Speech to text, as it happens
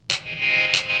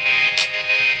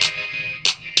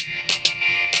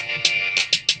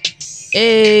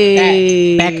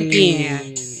Hey. Back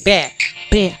again. Back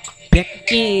again.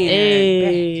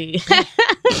 Hey.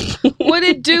 What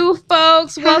it do,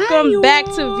 folks? Welcome back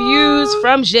to Views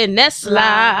from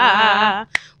Genesla.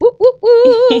 Whoop, whoop,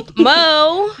 whoop.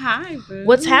 Mo. Hi, boo.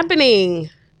 What's happening?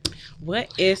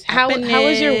 What is happening? How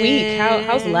was your week?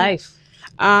 How's life?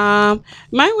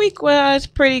 My week was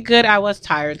pretty good. I was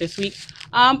tired this week,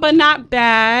 but not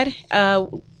bad.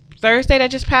 Thursday that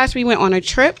just passed, we went on a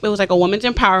trip. It was like a women's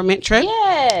empowerment trip.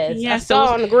 Yes, I it saw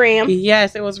was, on the gram.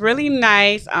 Yes, it was really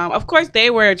nice. Of course,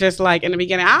 they were just like in the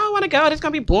beginning, I don't want to go. This is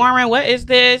going to be boring. What is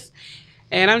this?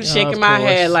 And I'm just shaking my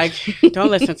head like,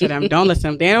 don't listen to them. Don't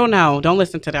listen. They don't know. Don't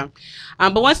listen to them.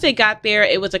 But once they got there,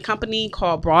 it was a company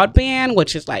called Broadband,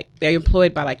 which is like they're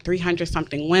employed by like 300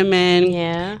 something women.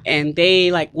 Yeah. And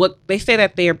they they say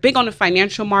that they're big on the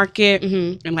financial market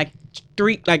and like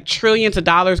trillions of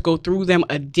dollars go through them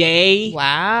a day.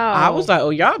 Wow. I was like, oh,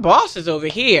 y'all bosses over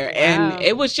here. Wow. And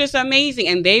it was just amazing.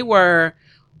 And they were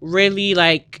really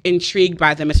like intrigued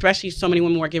by them, especially so many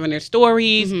women were giving their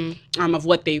stories of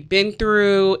what they've been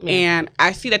through. And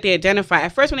I see that they identify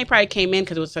at first when they probably came in,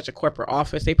 because it was such a corporate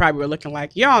office, they probably were looking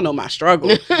like, y'all know my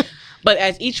struggle. But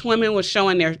as each woman was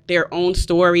showing their own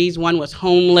stories, one was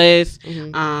homeless,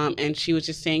 and she was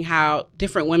just saying how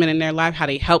different women in their life, how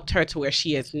they helped her to where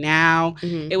she is now.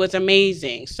 It was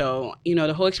amazing. So,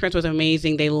 the whole experience was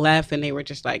amazing. They left and they were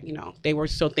just like, they were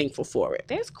so thankful for it.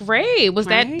 That's great. Was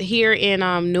that here in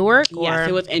Newark? Yes,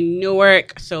 it was in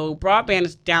Newark. So Broadband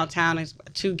is downtown. It's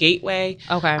 2 Gateway.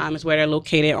 Okay. Is where they're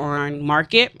located on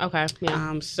Market. Okay.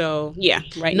 Yeah. So yeah,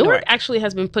 right. Newark actually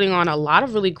has been putting on a lot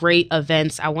of really great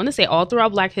events. I want to say all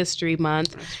throughout Black History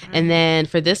Month, and then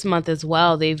for this month as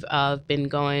well, they've been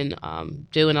doing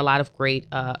a lot of great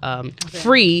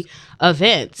free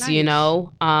events.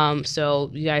 Nice.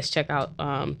 So you guys check out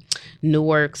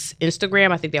Newark's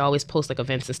Instagram. I think they always post like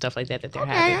events and stuff like that they're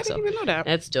having. I didn't even know that.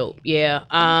 That's dope. Yeah.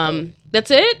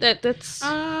 That's it. That's.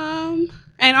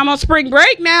 And I'm on spring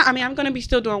break now. I mean, I'm going to be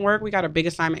still doing work. We got a big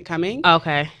assignment coming.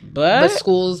 Okay. But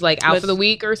school's like out for the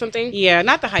week or something? Yeah,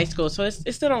 not the high school. So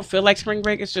it still don't feel like spring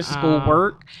break. It's just school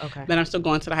work. Okay. But I'm still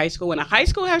going to the high school. When the high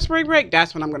school has spring break,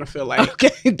 that's when I'm going to feel like.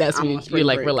 Okay. That's when you're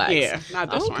like, break. relax. Yeah,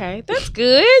 not this one. Okay. That's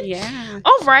good. Yeah.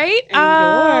 All right.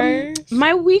 And yours?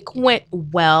 My week went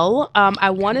well.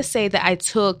 I want to say that I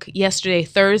took yesterday,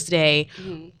 Thursday,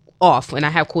 off, and I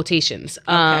have quotations.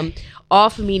 Okay.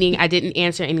 Off meaning I didn't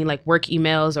answer any like work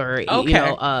emails or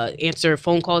answer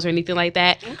phone calls or anything like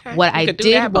that. Okay. What I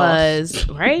did was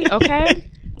okay.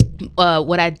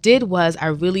 What I did was I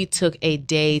really took a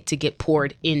day to get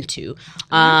poured into.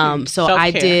 So Self-care.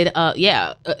 I did,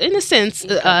 in a sense,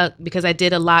 because I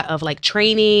did a lot of like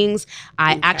trainings.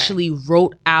 I actually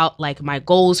wrote out like my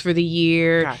goals for the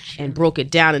year and broke it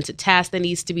down into tasks that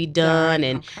needs to be done.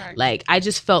 And like, I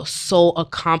just felt so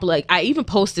accomplished. Like, I even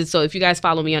posted. So if you guys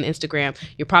follow me on Instagram,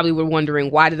 you probably were wondering,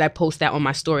 why did I post that on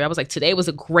my story? I was like, today was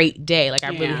a great day. Like, I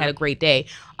really had a great day.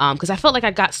 Because I felt like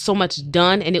I got so much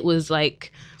done, and it was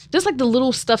like, just like the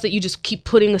little stuff that you just keep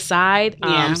putting aside.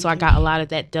 So I got a lot of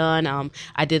that done.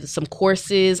 I did some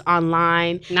courses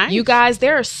online. Nice. You guys,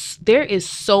 there is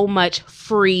so much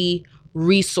free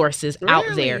resources out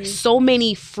there. So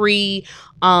many free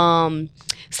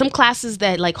some classes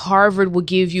that like Harvard will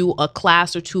give you a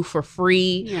class or two for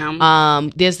free.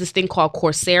 There's this thing called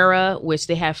Coursera, which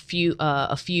they have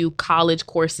a few college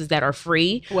courses that are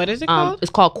free. What is it called?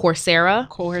 It's called Coursera.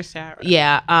 Coursera.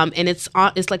 Yeah. And it's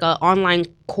like an online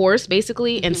course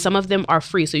basically, and some of them are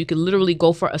free. So you can literally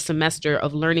go for a semester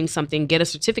of learning something, get a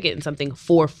certificate in something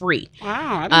for free.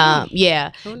 Wow. I didn't know.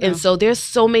 Yeah. And so there's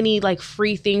so many like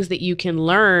free things that you can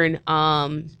learn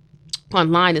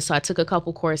online. And so I took a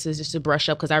couple courses just to brush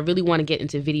up, because I really want to get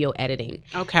into video editing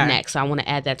next. So I want to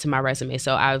add that to my resume.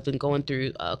 So I've been going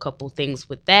through a couple things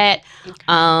with that.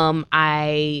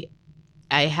 I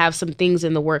have some things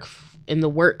in the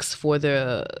works for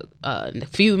the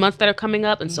few months that are coming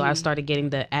up, and so I started getting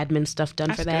the admin stuff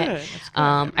done for that. That's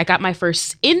good. I got my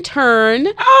first intern,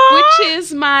 which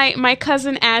is my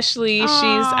cousin Ashley.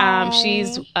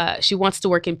 She wants to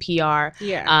work in PR.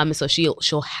 And so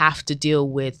she'll have to deal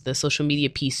with the social media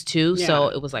piece too. So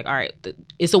it was like, all right,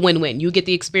 it's a win-win. You get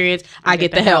the experience, I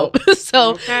get the help.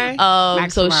 So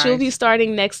so she'll be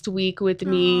starting next week with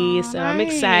me. So I'm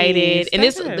excited, and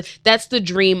that's the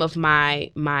dream of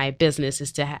my business,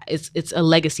 is to it's a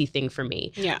legacy thing for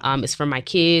me. It's for my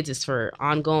kids, it's for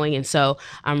ongoing, and so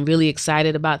I'm really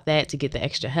excited about that, to get the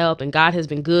extra help. And God has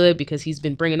been good, because he's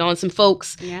been bringing on some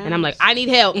folks, and I'm like, I need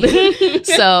help.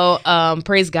 So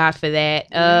praise God for that.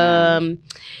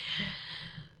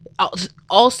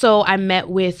 Also, I met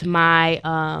with my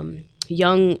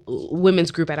young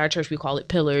women's group at our church. We call it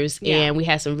Pillars. Yeah. And we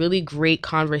had some really great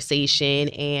conversation.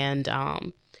 And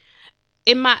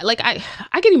in my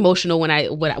I get emotional when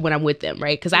I'm with them,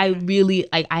 right? Because I really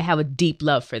I have a deep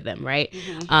love for them, right?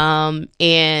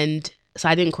 And so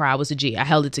I didn't cry. I was a G. I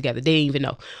held it together. They didn't even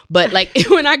know. But like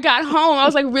when I got home, I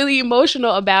was like really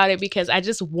emotional about it because I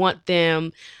just want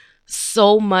them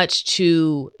so much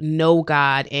to know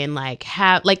God and like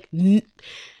have like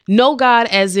know God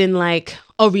as in like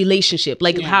a relationship,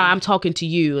 like how I'm talking to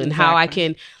you and how I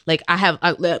can like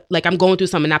like I'm going through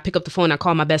something and I pick up the phone and I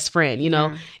call my best friend, you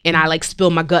know, and I like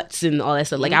spill my guts and all that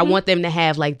stuff. Like I want them to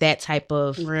have like that type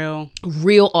of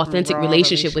real authentic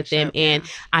relationship with them. And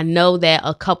I know that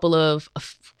a couple of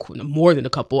more than a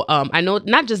couple, I know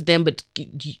not just them, but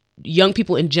young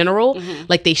people in general,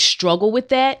 like they struggle with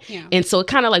that. And so it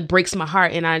kind of like breaks my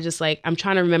heart. And I just like, I'm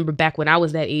trying to remember back when I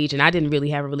was that age and I didn't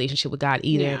really have a relationship with God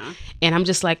either. And I'm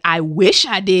just like, I wish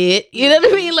I did. You know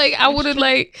what I mean? Like I would have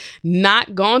like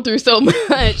not gone through so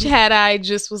much had I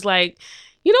just was like,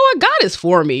 you know what? God is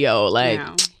for me, yo. Like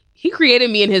he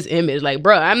created me in his image. Like,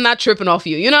 bro, I'm not tripping off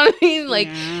you. You know what I mean? Like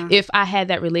if I had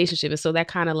that relationship. And so that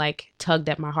kind of like tugged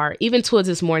at my heart. Even towards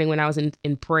this morning when I was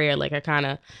in prayer, like I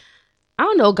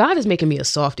don't know. God is making me a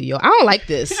softie, yo. I don't like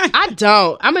this. I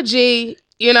don't. I'm a G,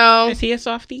 you know. Is he a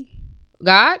softie?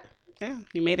 God? Yeah,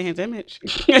 he made in his image.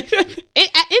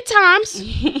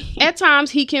 At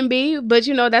times he can be, but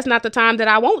you know, that's not the time that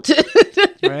I want to.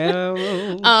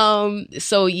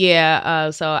 So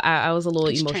yeah, so I was a little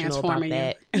emotional about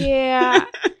that. Yeah.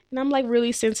 And I'm like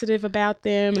really sensitive about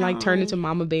them, like turn into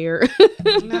mama bear.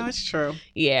 No, it's true.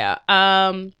 Yeah.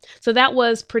 So that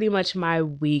was pretty much my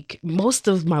week. Most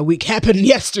of my week happened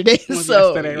yesterday.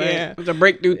 Yesterday, right? Yeah. It was a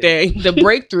breakthrough day. The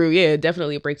breakthrough, yeah,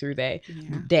 definitely a breakthrough day.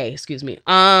 Excuse me.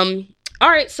 All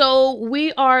right, so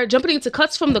we are jumping into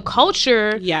cuts from the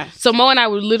culture. Yes. So Mo and I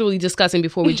were literally discussing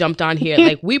before we jumped on here.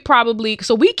 Like we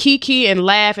kiki and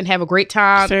laugh and have a great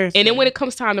time. Seriously. And then when it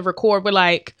comes time to record, we're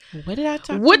like, what did I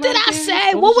talk about? What did I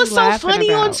say? What was so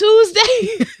funny on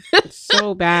Tuesday?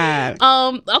 So bad.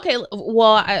 Okay,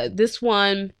 well, this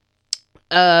one,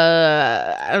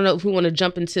 I don't know if we want to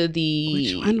jump into the...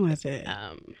 Which one was it?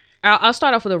 I'll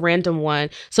start off with a random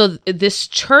one. So this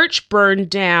church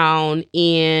burned down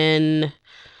in...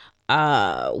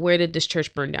 where did this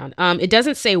church burn down? It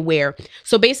doesn't say where.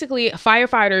 So basically,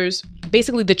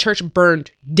 the church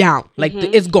burned down. Like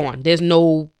it's gone. There's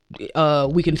no,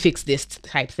 we can fix this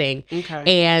type thing.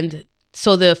 Okay. And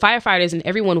so the firefighters and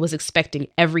everyone was expecting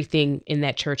everything in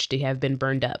that church to have been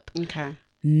burned up. Okay.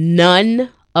 None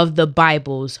of the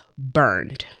Bibles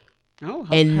burned. Oh,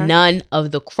 okay. And none of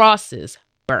the crosses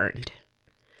burned.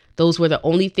 Those were the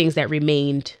only things that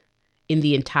remained in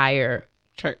the entire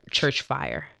church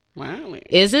fire. Wow.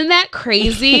 Isn't that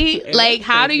crazy? Like,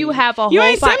 how do you have a whole... You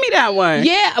ain't sent me that one.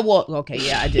 Yeah. Well, okay.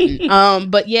 Yeah, I didn't.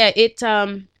 But yeah,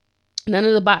 none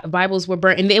of the Bibles were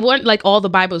burnt. And they weren't like all the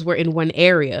Bibles were in one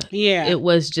area. Yeah. It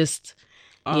was just...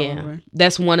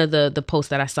 that's one of the posts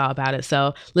that I saw about it.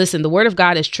 So listen, the word of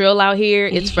God is trill out here.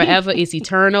 It's forever. It's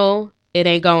eternal. It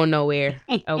ain't going nowhere.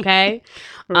 Okay.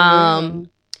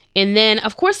 And then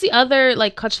of course the other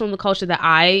like cuts from the culture that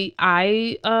I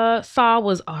saw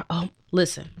was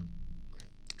listen,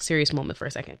 serious moment for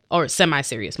a second, or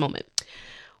semi-serious moment.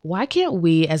 Why can't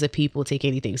we as a people take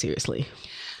anything seriously?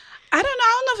 I don't know.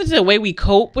 I don't know if it's the way we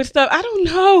cope with stuff. I don't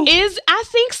know. I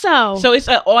think so. So it's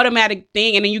an automatic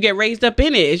thing, and then you get raised up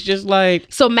in it. It's just like...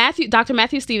 So Dr.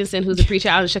 Matthew Stevenson, who's a preacher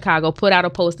out in Chicago, put out a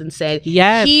post and said,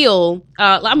 yes. Heal...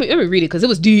 let me read it, because it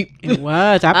was deep. It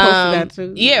was. I posted that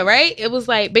too. Yeah, right? It was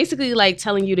like basically like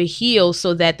telling you to heal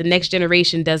so that the next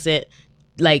generation doesn't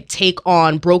like take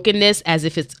on brokenness as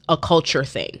if it's a culture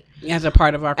thing. As a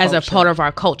part of our culture. As a part of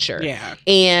our culture. Yeah.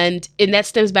 And that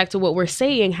stems back to what we're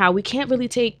saying, how we can't really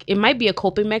take... It might be a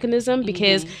coping mechanism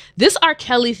because this R.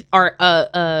 Kelly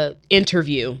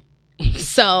interview.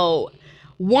 So,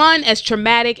 one, as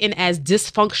traumatic and as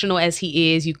dysfunctional as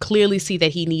he is, you clearly see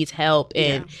that he needs help.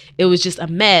 And it was just a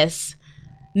mess.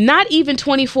 Not even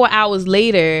 24 hours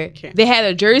later, they had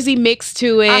a Jersey mix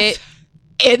to it.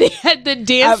 And they had the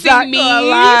dancing memes.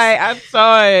 I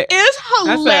saw it. It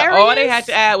was hilarious. All they had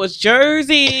to add was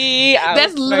Jersey.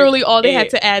 That's literally all they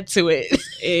had to add to it.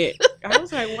 I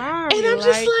was like, wow. And I'm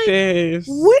just like, this?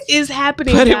 What is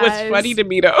happening, But guys? It was funny to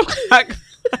me, though.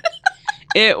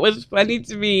 It was funny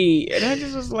to me. And I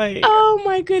just was like... Oh,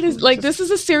 my goodness. Like, this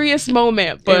is a serious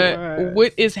moment. But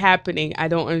what is happening? I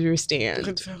don't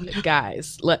understand.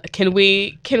 Guys, can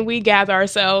we gather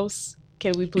ourselves?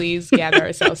 Can we please gather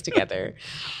ourselves together?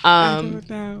 I don't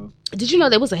know. Did you know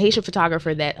there was a Haitian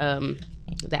photographer that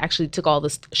that actually took all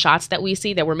the shots that we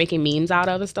see that we're making memes out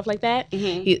of and stuff like that.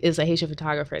 Mm-hmm. He is a Haitian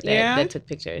photographer that took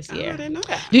pictures. Oh, I didn't know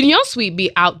that. Union Suite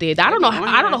be out there. I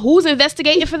don't know who's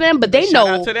investigating for them, but they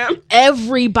know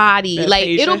everybody. That's like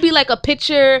Haitian. It'll be like a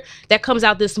picture that comes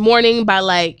out this morning by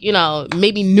like, you know,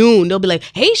 maybe noon. They'll be like,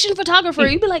 Haitian photographer.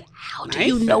 You'd be like, how do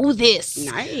you know this?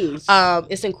 Nice.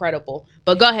 It's incredible.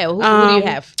 But go ahead. Who do you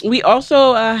have? We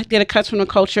also did a Cuts from the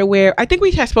Culture where I think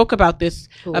we had spoke about this,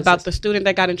 about the student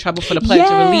that got in trouble for the Pledge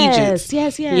of Allegiance.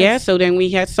 Yes. Yeah, so then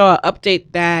we saw an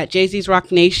update that Jay-Z's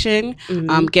Roc Nation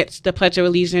gets the Pledge of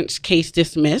Allegiance case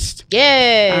dismissed.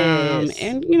 Yes.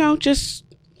 And, you know, just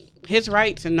his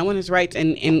rights and knowing his rights.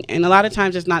 And a lot of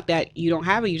times it's not that you don't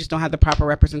have it, you just don't have the proper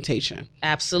representation.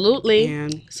 Absolutely.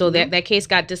 And so that case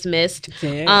got dismissed.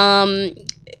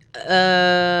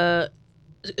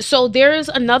 So there's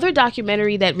another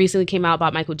documentary that recently came out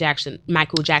about Michael Jackson. I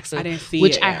didn't see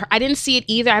it. I didn't see it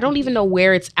either. I don't even know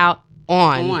where it's out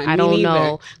on. I don't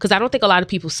know, because I don't think a lot of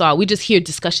people saw it. We just hear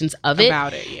discussions of it.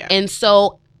 About it, yeah. And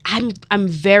so I'm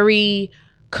very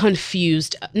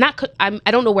confused. I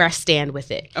don't know where I stand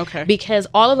with it. Okay. Because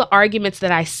all of the arguments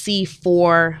that I see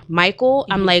for Michael,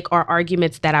 I'm like, are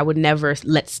arguments that I would never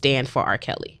let stand for R.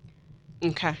 Kelly.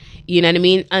 Okay. You know what I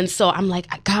mean? And so I'm like,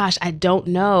 gosh, I don't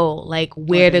know like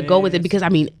where to go with it, because I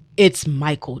mean, it's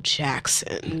Michael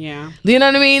Jackson. Yeah. You know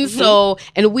what I mean? Mm-hmm. So,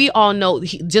 and we all know,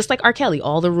 just like R. Kelly,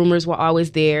 all the rumors were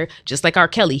always there. Just like R.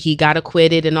 Kelly, he got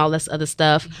acquitted and all this other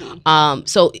stuff. Mm-hmm.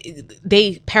 So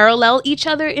they parallel each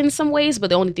other in some ways, but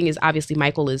the only thing is obviously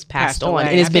Michael is passed on.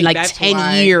 And it's been like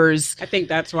 10 years. I think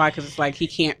that's why, because it's like he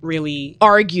can't really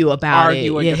argue about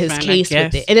his case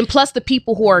with it. And then plus the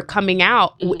people who are coming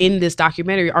out in this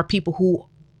documentary are people who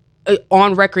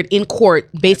on record in court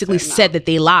basically said that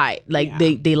they lied, like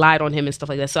they lied on him and stuff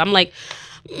like that. So I'm like,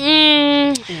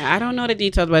 I don't know the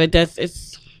details, but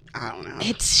it's I don't know,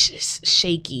 it's just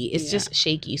shaky. It's just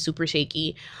shaky, super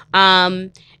shaky.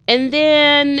 And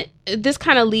then this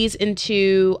kind of leads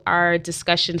into our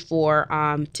discussion for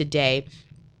today.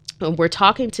 We're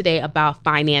talking today about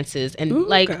finances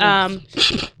and I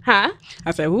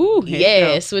said, ooh.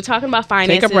 Yes, we're talking about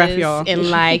finances. Take a breath, y'all.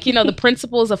 And like, you know, the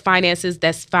principles of finances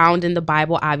that's found in the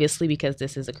Bible, obviously, because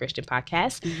this is a Christian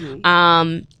podcast.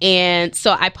 Mm-hmm. And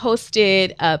so I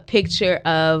posted a picture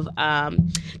of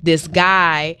this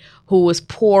guy who was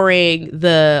pouring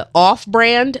the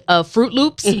off-brand of Fruit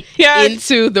Loops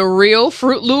into the real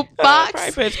Fruit Loop box.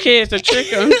 Probably for his kids to trick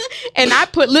them. And I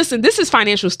put, listen, this is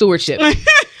financial stewardship.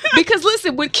 Because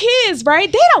listen, with kids,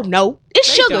 right, they don't know. It's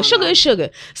sugar is sugar.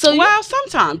 So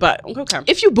sometimes, but okay.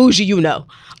 If you bougie, you know.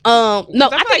 No, I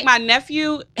think like my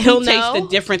nephew, he'll taste the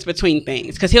difference between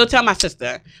things, because he'll tell my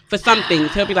sister for some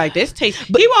things. He'll be like, "This tastes,"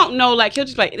 but he won't know. Like he'll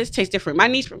just be like, "This tastes different." My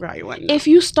niece probably wouldn't know. If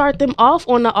you start them off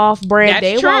on the off-brand,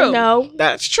 they won't know.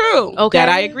 That's true. Okay, that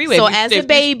I agree with. So as a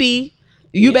baby,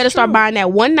 you better start buying that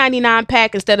 $1.99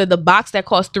 pack instead of the box that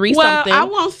costs $3 something. I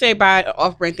won't say buy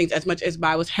off-brand things as much as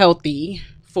buy what's healthy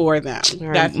for them.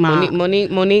 Right. That's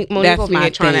Monique over here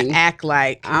trying to act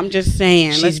like. I'm just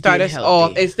saying, let's start us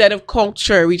off. Instead of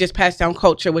culture, we just pass down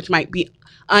culture, which might be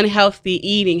unhealthy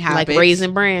eating habits. Like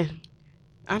Raisin Bran.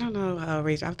 I don't know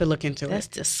Raisin. I have to look into That's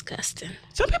disgusting.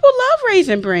 Some people love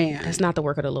Raisin Bran. That's not the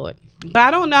work of the Lord. But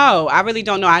I don't know. I really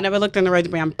don't know. I never looked into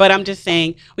Raisin Bran. But I'm just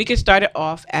saying we could start it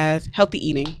off as healthy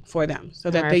eating for them, so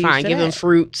that they fine. Give them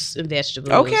fruits and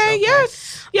vegetables. Okay.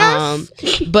 Yes.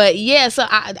 But yeah. So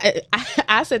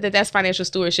I said that's financial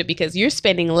stewardship, because you're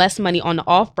spending less money on the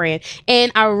off-brand, and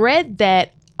I read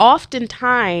that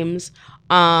oftentimes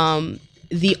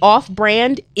the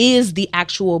off-brand is the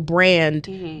actual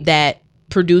brand that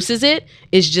produces it.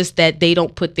 It's just that they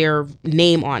don't put their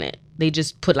name on it. They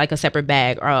just put like a separate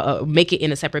bag, or make it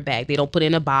in a separate bag. They don't put it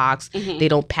in a box. They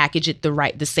don't package it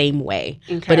the same way.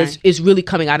 Okay. But it's really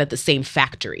coming out of the same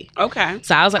factory. Okay.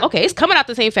 So I was like, okay, it's coming out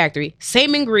the same factory,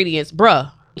 same ingredients,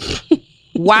 bruh.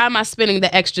 Why am I spending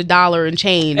the extra $1 and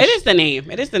change? It is the name.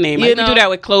 Like we do that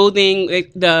with clothing,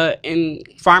 in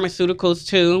pharmaceuticals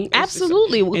too.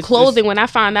 Absolutely. With clothing, when I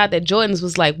found out that Jordan's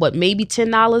was like, what, maybe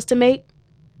 $10 to make?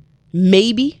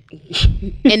 Maybe.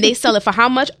 And they sell it for how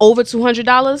much? Over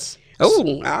 $200?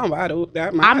 Oh, I don't buy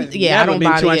that. I don't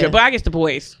buy it. But I guess the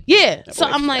boys. Yeah. So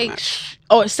I'm like,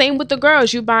 same with the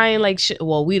girls. You buying like shit.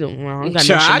 Well, we don't. I got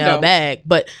no Chanel bag,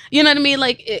 but you know what I mean.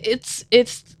 Like it's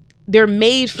they're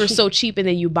made for so cheap, and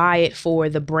then you buy it for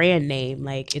the brand name.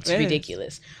 Like it's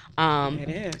ridiculous. It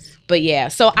is. But yeah.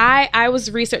 So I was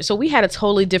researching. So we had a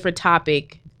totally different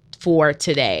topic for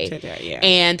today.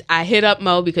 And I hit up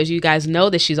Mo because you guys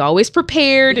know that she's always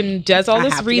prepared and does all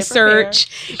this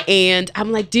research. And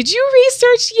I'm like, did you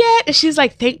research yet? And she's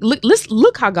like,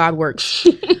 look how God works.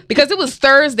 Because it was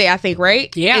Thursday, I think,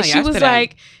 right? Yeah. And she was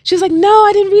like, no,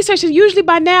 I didn't research it. Usually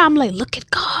by now, I'm like, look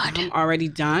at God. I'm already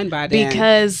done by then.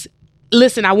 Because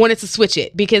listen, I wanted to switch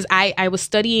it because I was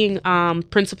studying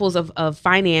principles of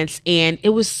finance, and it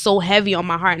was so heavy on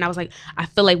my heart. And I was like, I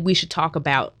feel like we should talk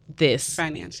about this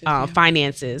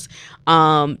finances.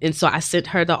 And so I sent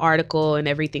her the article and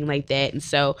everything like that. And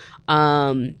so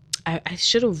I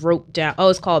should have wrote down.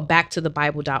 It's called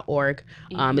backtothebible.org.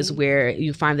 Is where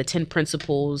you find the 10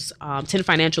 principles, 10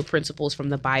 financial principles from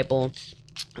the Bible.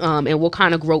 And we'll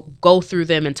kind of go through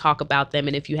them and talk about them.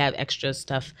 And if you have extra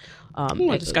stuff,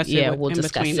 we'll discuss it. We'll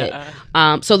discuss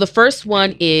it. So the first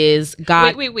one is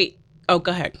God. Wait. Oh,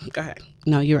 go ahead.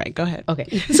 No, you're right. Go ahead.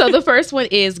 Okay. So the first one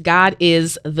is God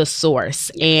is the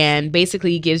source. And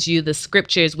basically he gives you the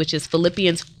scriptures, which is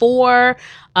Philippians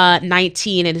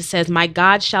 4:19. And it says, my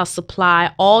God shall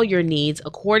supply all your needs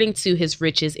according to his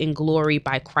riches in glory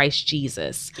by Christ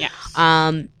Jesus. Yes.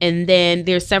 And then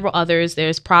there's several others.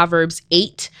 There's Proverbs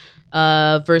 8,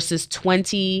 verses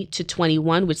 20 to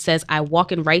 21, which says, I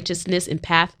walk in righteousness in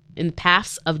paths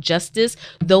of justice.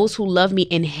 Those who love me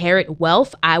inherit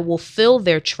wealth. I will fill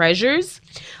their treasures.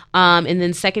 And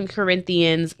then 2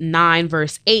 Corinthians 9,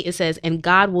 verse 8, it says, and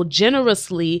God will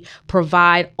generously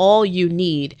provide all you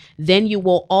need. Then you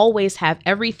will always have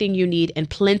everything you need and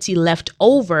plenty left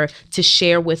over to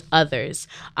share with others.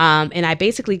 And I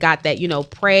basically got that,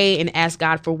 pray and ask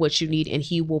God for what you need and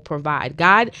he will provide.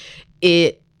 God,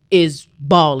 is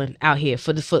balling out here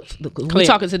we're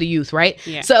talking to the youth, right?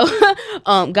 Yeah. So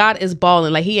God is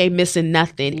balling, like he ain't missing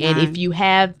nothing. None. And if you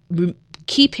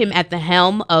keep him at the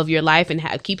helm of your life and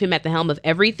keep him at the helm of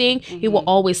everything, he will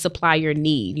always supply your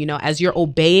need. As you're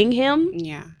obeying him,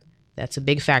 that's a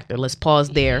big factor. Let's pause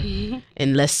there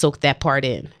and let's soak that part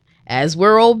in. As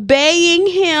we're obeying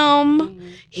him,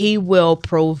 he will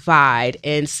provide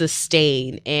and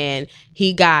sustain, and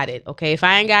he got it. Okay. If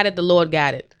I ain't got it, the Lord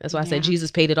got it. That's why I said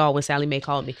Jesus paid it all when Sally Mae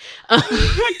called me.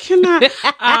 I cannot.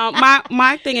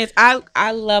 My thing is,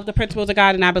 I love the principles of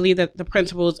God, and I believe that the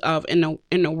principles of in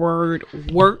the word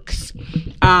works.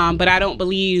 But I don't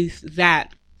believe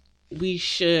that we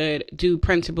should do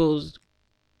principles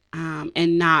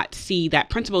and not see that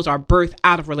principles are birthed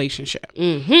out of relationship.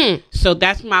 So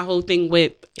that's my whole thing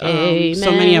with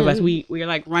so many of us. We're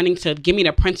like running to give me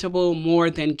the principle more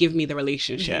than give me the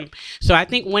relationship. So I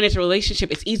think when it's a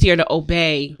relationship, it's easier to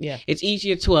obey. Yeah. It's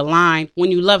easier to align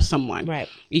when you love someone. Right.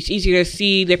 It's easier to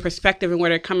see their perspective and where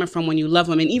they're coming from when you love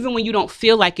them. And even when you don't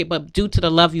feel like it, but due to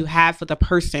the love you have for the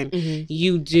person,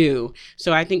 you do.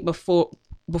 So I think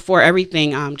before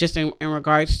everything, just in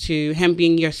regards to him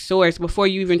being your source, before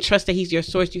you even trust that he's your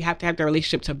source, you have to have the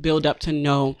relationship to build up to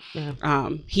know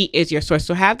he is your source.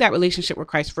 So have that relationship with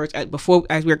Christ first. Before,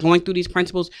 as we're going through these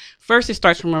principles, first it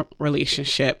starts from a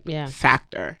relationship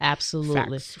factor.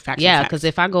 Absolutely. Facts, because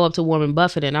if I go up to Warren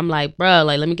Buffett and I'm like, bro,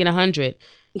 like, let me get 100.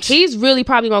 He's really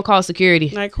probably gonna call security.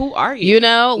 Like, who are you?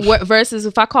 Versus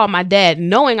if I call my dad,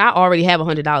 knowing I already have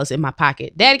 $100 in my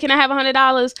pocket. Daddy, can I have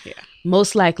 $100? Yeah.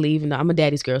 Most likely, even though I'm a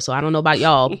daddy's girl, so I don't know about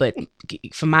y'all, but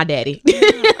for my daddy,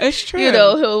 it's true.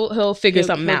 He'll figure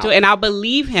something out, and I'll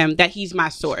believe him that he's my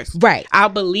source. Right. I'll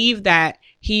believe that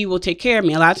he will take care of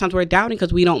me. A lot of times we're doubting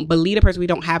because we don't believe the person. We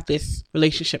don't have this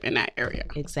relationship in that area.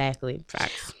 Exactly.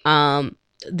 Facts.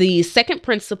 The second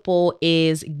principle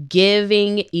is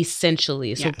giving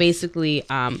essentially. So basically,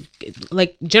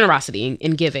 like generosity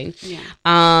in giving.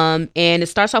 Yeah. And it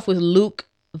starts off with Luke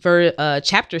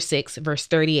chapter 6, verse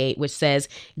 38, which says,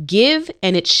 give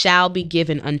and it shall be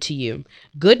given unto you.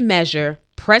 Good measure,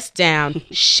 pressed down,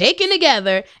 shaken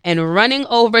together, and running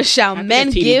over shall men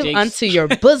give unto your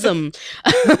bosom.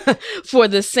 For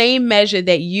the same measure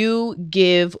that you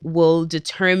give will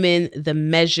determine the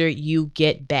measure you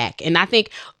get back. And I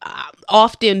think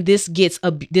often this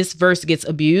verse gets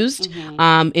abused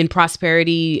in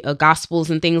prosperity gospels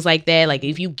and things like that. Like,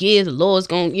 if you give, the Lord's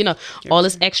going, all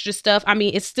this extra stuff. I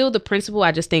mean, it's still the principle.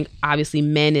 I just think obviously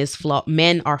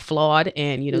men are flawed,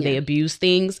 and they abuse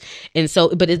things. And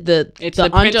so, but it's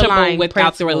the underlying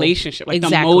without the relationship, like the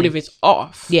motive is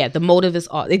off. Yeah, the motive is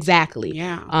off. Exactly.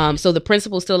 Yeah. So the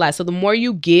principle still lies. So the more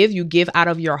you give out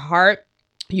of your heart.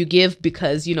 You give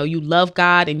because, you love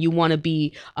God and you want to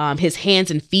be his hands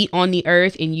and feet on the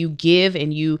earth, and you give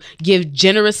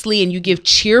generously and you give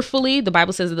cheerfully. The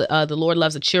Bible says that the Lord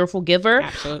loves a cheerful giver.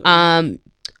 Absolutely.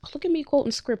 Look at me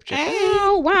quoting scripture.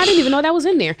 Oh, wow. I didn't even know that was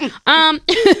in there.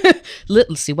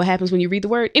 Let's see what happens when you read the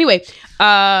word. Anyway,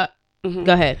 Mm-hmm.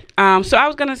 Go ahead. So I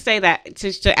was going to say that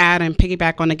to add and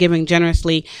piggyback on the giving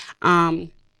generously. I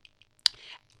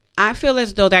feel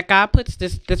as though that God puts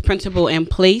this principle in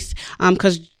place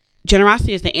because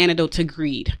generosity is the antidote to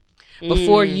greed.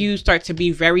 Before you start to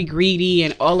be very greedy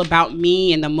and all about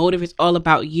me and the motive is all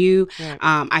about you,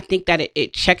 I think that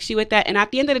it checks you with that. And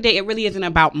at the end of the day, it really isn't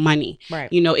about money.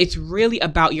 Right. You know, it's really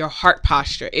about your heart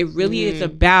posture. It really is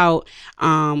about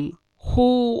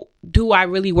who do I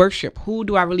really worship? Who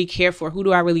do I really care for? Who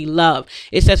do I really love?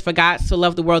 It says for God so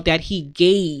loved the world that he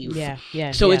gave.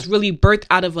 So it's really birthed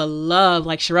out of a love.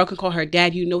 Like Sherelle can call her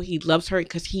dad. You know he loves her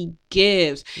because he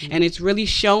gives. And it's really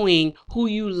showing who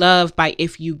you love by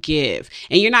if you give.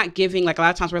 And you're not giving, like a lot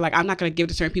of times we're like, I'm not going to give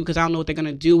to certain people because I don't know what they're going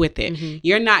to do with it.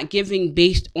 You're not giving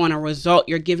based on a result.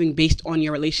 You're giving based on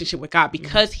your relationship with God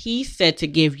because he said to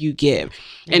give, you give.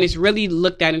 And it's really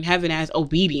looked at in heaven as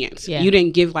obedience. You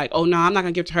didn't give like, oh no, I'm not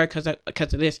going to give to her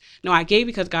because of this. No, I gave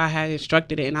because God had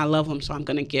instructed it and I love him, so I'm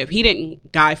going to give. He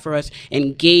didn't die for us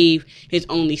and gave his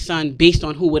only son based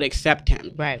on who would accept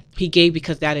him. Right. He gave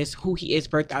because that is who he is,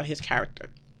 birthed out his character.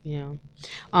 Yeah.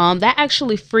 That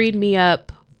actually freed me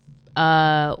up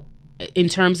in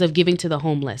terms of giving to the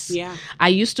homeless. Yeah. I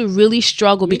used to really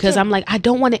struggle because I'm like, I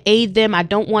don't want to aid them. I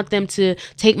don't want them to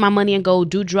take my money and go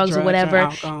do drugs or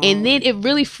whatever. And then it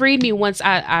really freed me once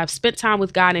I've spent time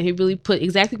with God and he really put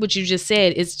exactly what you just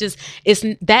said. It's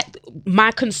that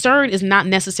my concern is not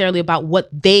necessarily about what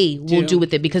they will do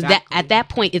with it because that at that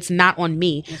point, it's not on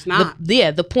me. It's not.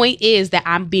 The point is that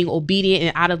I'm being obedient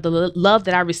and out of the love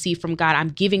that I receive from God, I'm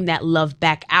giving that love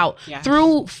back out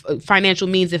through financial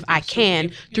means if I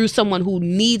can, through someone who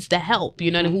needs the help, you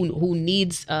know, who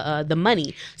needs the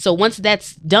money. So once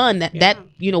that's done, that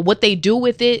you know what they do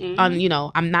with it, you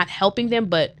know, I'm not helping them,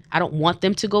 but I don't want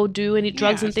them to go do any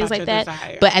drugs and things like that.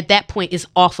 Desire. But at that point, it's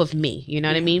off of me. You know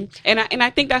what I mean? And I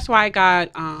think that's why God.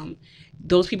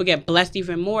 Those people get blessed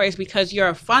even more is because you're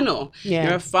a funnel.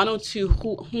 You're a funnel to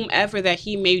whomever that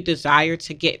he may desire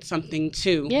to get something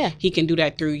to. He can do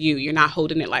that through you. You're not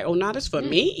holding it like, oh, no, that's for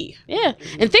me.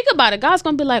 And think about it. God's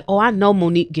going to be like, oh, I know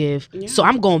Monique give. So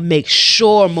I'm going to make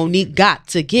sure Monique got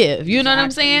to give. You know what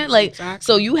I'm saying? Like,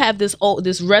 so you have this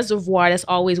reservoir that's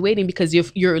always waiting because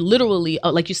you're literally,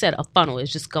 like you said, a funnel.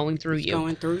 It's just going through you.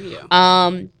 Going through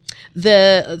you.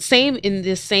 The same in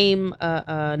this same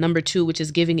number 2, which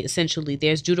is giving essentially,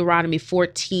 there's Deuteronomy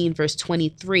 14 verse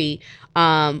 23,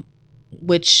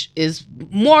 which is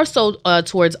more so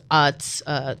towards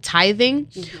tithing.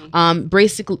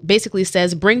 Basically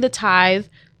says, bring the tithe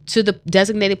to the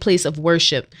designated place of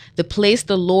worship, the place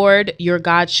the Lord your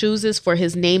God chooses for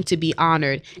his name to be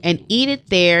honored, and eat it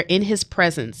there in his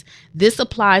presence. This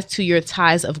applies to your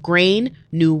tithes of grain,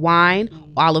 new wine,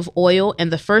 olive oil,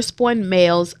 and the firstborn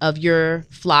males of your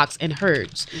flocks and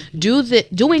herds.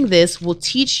 Doing this will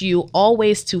teach you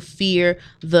always to fear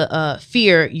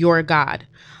your God.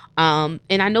 And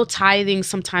I know tithing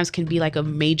sometimes can be like a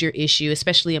major issue,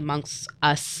 especially amongst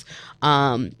us,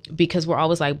 because we're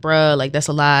always like, bruh, like that's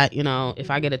a lot. You know, if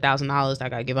I get $1,000, I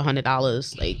gotta give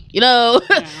 $100. Like, you know,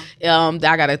 I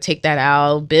gotta take that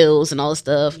out, bills and all this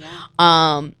stuff.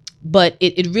 But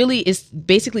it really is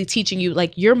basically teaching you,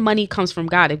 like, your money comes from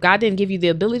God. If God didn't give you the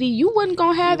ability, you wasn't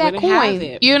going to have that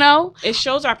coin, you know? It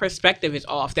shows our perspective is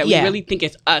off, that we really think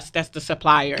it's us that's the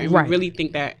supplier. And we really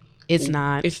think that it's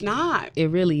not. It's not.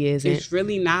 It really isn't. It's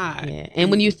really not. Yeah.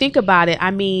 And when you think about it, I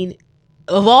mean,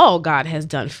 of all God has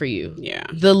done for you,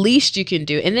 the least you can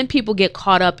do. And then people get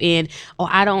caught up in, oh,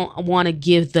 I don't want to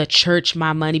give the church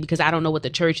my money because I don't know what the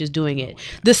church is doing it.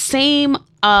 The same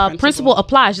principle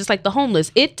applies, just like the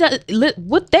homeless.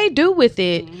 What they do with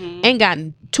it ain't got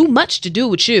too much to do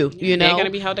with you. You know, they're going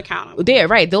to be held accountable.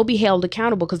 They'll be held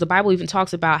accountable because the Bible even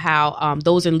talks about how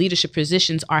those in leadership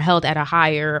positions are held at a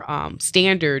higher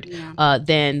standard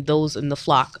than those in the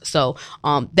flock. So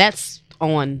that's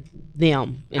on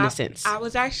them in a sense. I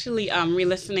was actually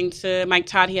re-listening to Mike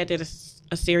Todd. He did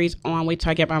a series on Wait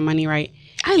Till I Get My Money Right.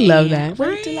 I love that.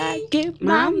 Wait till I get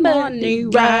my money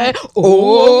right.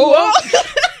 Oh.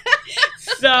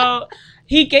 So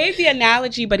he gave the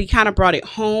analogy, but he kind of brought it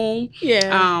home.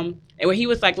 Where he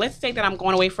was like, let's say that I'm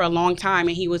going away for a long time.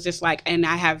 And he was just like, and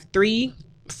I have 3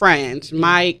 friends,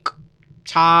 Mike,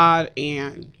 Todd,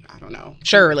 and I don't know.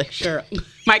 Shirley.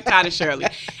 Mike, Todd, and Shirley.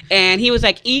 And he was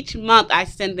like, each month I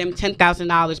send them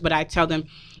 $10,000, but I tell them,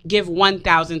 give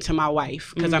 1,000 to my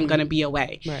wife because I'm gonna be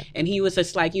away. Right. And he was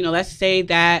just like, let's say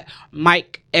that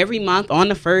Mike every month on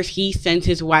the 1st he sends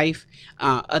his wife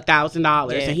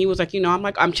 $1,000, and he was like,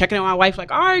 I'm checking on my wife,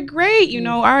 like, all right, great,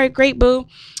 all right, great, boo.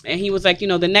 And he was like,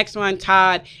 the next one,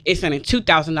 Todd, is sending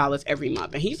 $2,000 every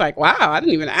month, and he's like, wow, I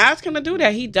didn't even ask him to do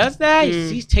that. He does that.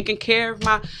 He's taking care of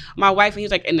my wife, and he's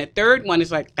like, and the third one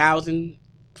is like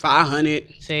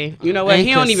 1,500. See, you know what?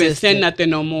 He don't even send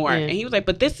nothing no more. And he was like,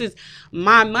 but this is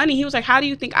my money. He was like, how do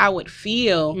you think I would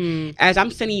feel as I'm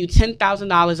sending you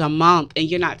 $10,000 a month and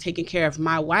you're not taking care of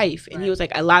my wife? And he was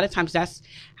like, a lot of times that's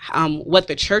what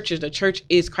the church is. The church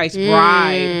is Christ's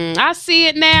bride. I see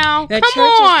it now. The church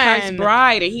is Christ's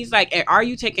bride. And he's like, are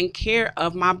you taking care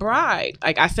of my bride?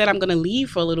 Like I said, I'm going to leave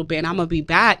for a little bit and I'm going to be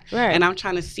back. Right. And I'm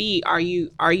trying to see, are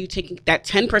you taking that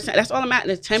 10%? That's all I'm at.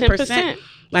 That's 10%.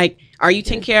 Like, are you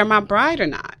taking care of my bride or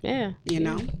not? Yeah.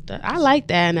 I like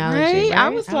that analogy. Right? I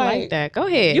was like that. Go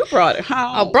ahead. You brought it home.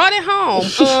 I brought it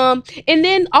home. And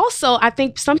then also, I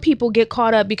think some people get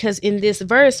caught up because in this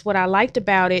verse, what I liked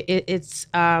about it,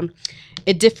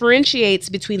 it differentiates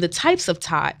between the types of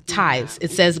tithes.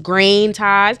 It says grain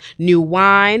tithes, new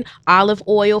wine, olive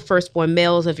oil, firstborn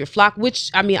males of your flock,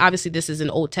 which, I mean, obviously this is an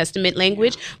Old Testament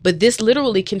language, but this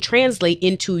literally can translate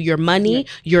into your money,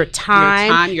 your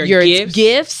time, your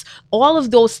gifts. All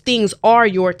of those things are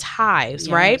your tithes,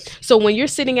 right? So when you're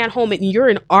sitting at home and you're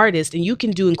an artist and you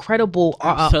can do incredible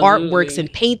artworks and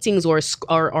paintings or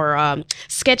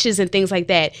sketches and things like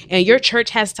that, and your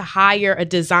church has to hire a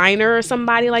designer or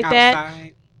somebody like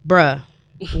that, bruh,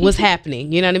 what's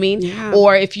happening? You know what I mean? Yeah.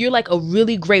 Or if you're like a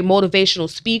really great motivational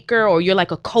speaker, or you're like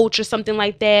a coach or something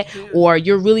like that, or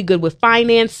you're really good with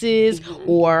finances,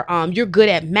 or you're good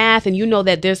at math, and you know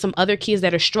that there's some other kids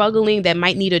that are struggling that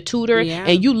might need a tutor,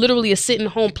 and you literally are sitting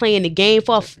home playing the game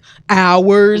for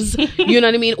hours, you know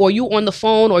what I mean? Or you on the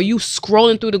phone, or you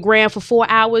scrolling through the gram for 4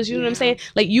 hours, you know what I'm saying?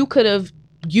 Like you could have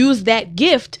used that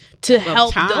gift to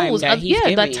help those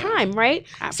the time, right?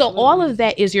 Absolutely. So all of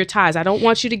that is your tithes. I don't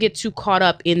want you to get too caught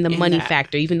up in the money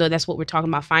factor, even though that's what we're talking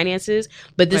about, finances,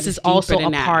 but this is also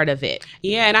a part of it.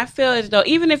 Yeah, and I feel as though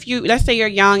even if you, let's say you're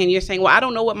young and you're saying, well, I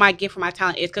don't know what my gift or my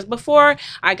talent is, because before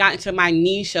I got into my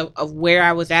niche of where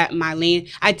I was at in my lane,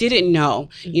 I didn't know,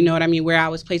 you know what I mean, where I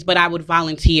was placed, but I would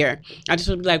volunteer. I just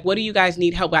would be like, what do you guys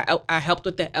need help? I helped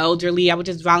with the elderly. I would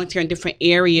just volunteer in different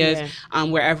areas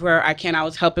wherever I can. I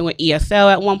was helping with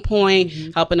ESL at one point,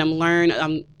 helping them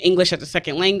learn English as a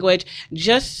second language,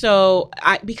 just so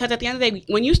because at the end of the day,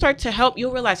 when you start to help,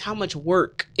 you'll realize how much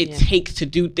work it takes to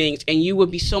do things, and you will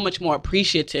be so much more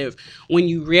appreciative when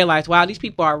you realize, wow, these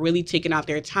people are really taking out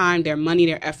their time, their money,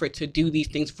 their effort to do these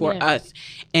things for us.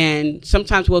 And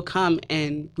sometimes we'll come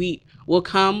and we'll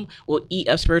eat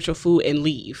up spiritual food and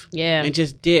leave, and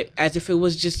just dip as if it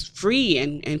was just free,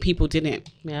 and people didn't,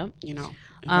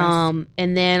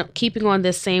 and then keeping on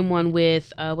this same one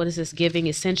with what is this, giving,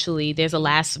 essentially there's a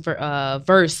last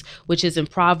verse, which is in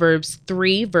Proverbs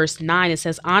 3 verse 9. It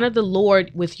says, honor the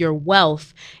Lord with your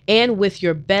wealth and with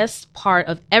your best part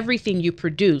of everything you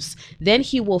produce. Then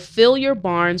he will fill your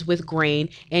barns with grain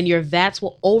and your vats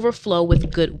will overflow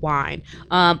with good wine.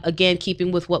 Again,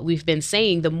 keeping with what we've been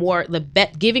saying,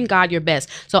 giving God your best.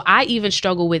 So I even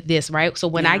struggle with this, right? So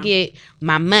when I get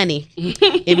my money,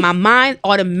 in my mind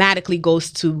automatically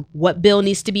goes to what bill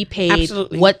needs to be paid,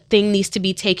 what thing needs to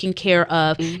be taken care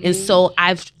of. And so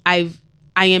I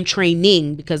am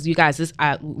training, because you guys, this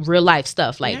real life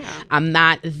stuff. Like I'm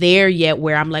not there yet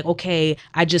where I'm like, okay,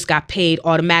 I just got paid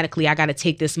automatically. I got to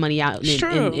take this money out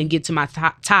and get to my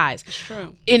tithes.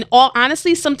 In all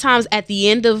honesty, sometimes at the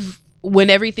end of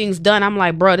when everything's done, I'm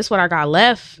like, bro, this is what I got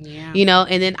left, and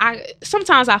then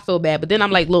sometimes I feel bad, but then I'm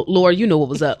like, Lord, you know what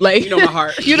was up, like, you know my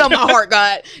heart,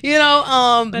 God,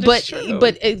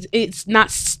 but it's not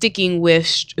sticking with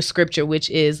scripture, which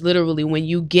is literally when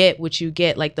you get what you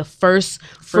get, like the first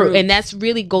fruit, and that's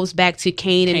really goes back to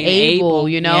Cain and Abel,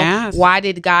 why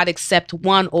did God accept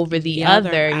one over the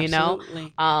other,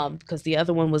 because the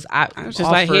other one was, I was just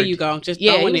like, here you go, just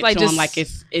throwing it to him like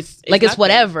it's like it's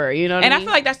whatever, and I feel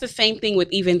like that's the same thing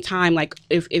with even time. Like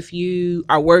if you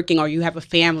are working or you have a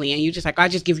family and you just like, I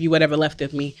just give you whatever left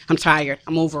of me, I'm tired,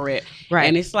 I'm over it, right?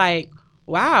 And it's like,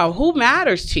 wow, who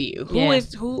matters to you?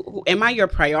 Who am I your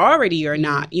priority or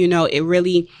not? It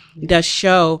really does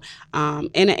show. And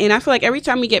I feel like every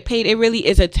time we get paid, it really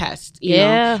is a test.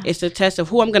 It's a test of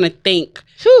who I'm gonna thank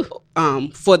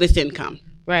for this income.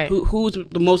 Right. Who's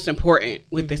the most important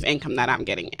with this income that I'm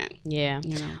getting in? Yeah.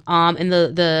 And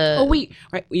the oh wait,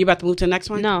 right, you about to move to the next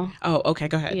one? No. Oh, okay,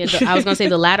 go ahead. Yeah, I was gonna say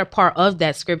the latter part of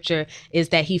that scripture is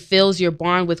that he fills your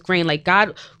barn with grain. Like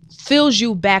God fills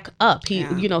you back up. He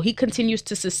he continues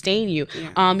to sustain you.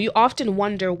 You often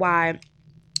wonder why.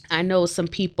 I know some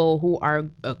people who are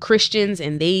Christians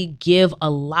and they give a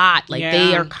lot. Like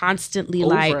they are constantly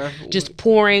like just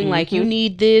pouring, like you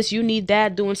need this, you need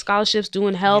that, doing scholarships,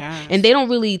 doing help. And they don't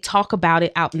really talk about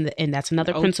it out and that's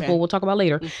another principle we'll talk about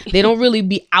later. They don't really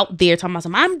be out there talking about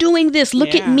I'm doing this,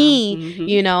 look at me,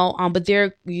 but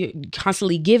they're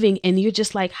constantly giving and you're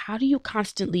just like, how do you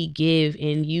constantly give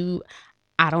and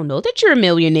I don't know that you're a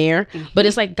millionaire, but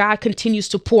it's like God continues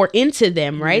to pour into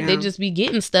them, right? They just be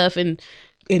getting stuff and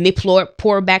they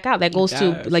pour back out. That goes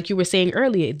to, like you were saying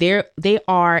earlier, they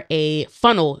are a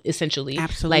funnel, essentially.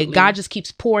 Absolutely. Like God just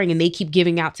keeps pouring and they keep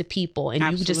giving out to people.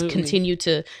 And you just continue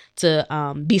to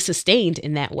be sustained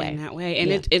in that way.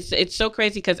 And it's so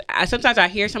crazy because sometimes I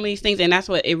hear some of these things and that's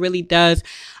what it really does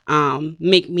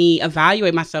make me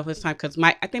evaluate myself this time. Because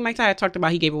I think Mike Tyler talked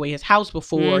about he gave away his house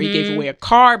before. He gave away a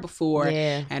car before.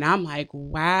 And I'm like,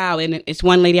 wow. And it's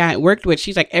one lady I worked with.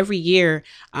 She's like, every year,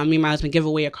 me and my husband give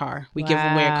away a car. We give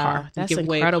away a car. That's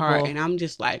incredible. And I'm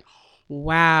just like,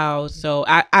 wow. So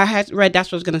I had read,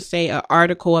 that's what I was going to say, an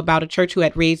article about a church who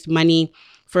had raised money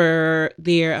for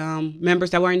their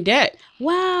members that were in debt.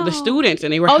 Wow. The students,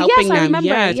 and they were helping them. Remember.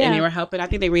 Yes, and they were helping. I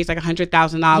think they raised like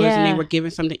 $100,000 and they were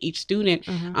giving some to each student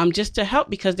just to help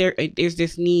because there's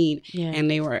this need and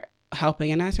they were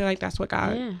helping. And I feel like that's what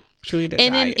God truly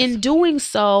desires. And in doing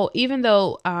so, even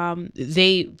though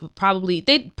they probably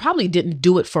didn't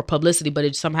do it for publicity, but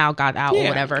it somehow got out or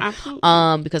whatever.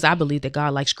 Because I believe that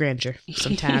God likes grandeur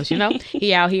sometimes,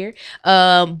 he out here.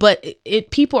 But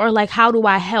people are like, how do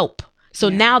I help? So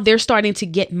now they're starting to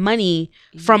get money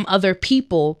from other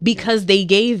people because they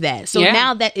gave that. So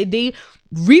now that they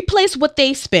replace what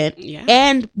they spent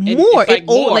and more.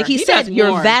 Like he said,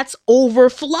 your vats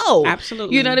overflow.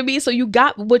 Absolutely. You know what I mean? So you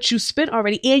got what you spent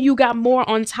already and you got more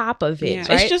on top of it.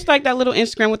 Right? It's just like that little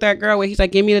Instagram with that girl where he's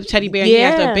like, give me the teddy bear and he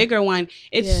has the bigger one.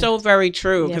 It's so very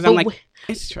true. Because I'm like,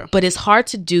 it's true. But it's hard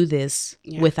to do this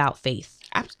without faith.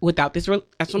 Without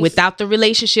the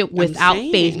relationship, without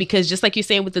faith, because just like you're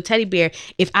saying with the teddy bear,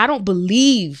 if I don't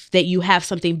believe that you have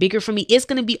something bigger for me, it's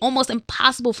going to be almost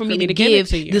impossible for me to give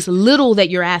this little that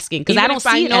you're asking, because I don't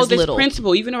see it as little. Even if I know this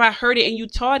principle, even if I heard it and you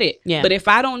taught it, but if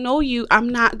I don't know you, I'm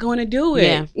not going to do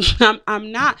it.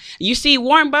 I'm not. You see,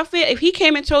 Warren Buffett, if he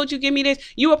came and told you, give me this,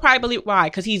 you would probably believe. Why?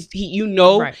 Because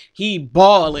he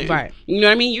balling. Right. You know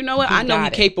what I mean? You know what? I know he's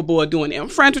capable of doing it. I'm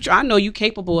friends with you. I know you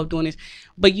capable of doing this.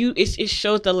 But it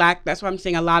shows the lack. That's why I'm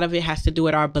saying a lot of it has to do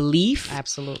with our belief.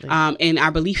 Absolutely. And our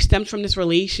belief stems from this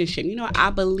relationship. I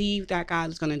believe that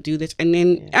God is going to do this. And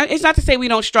then it's not to say we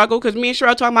don't struggle, because me and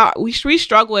Cheryl talking about we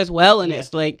struggle as well in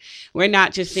this. Like, we're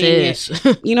not just saying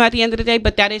it, at the end of the day,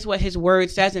 but that is what his word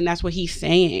says, and that's what he's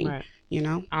saying.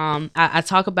 Right. I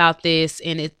talk about this,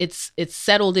 and it's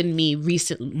settled in me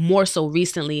more so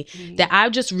recently, that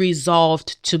I've just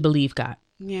resolved to believe God.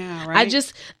 Yeah,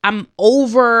 right. I'm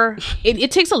over it. It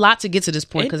takes a lot to get to this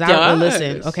point, because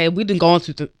listen, okay, we've been going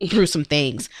through some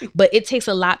things, but it takes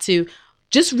a lot to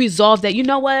just resolve that. You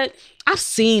know what? I've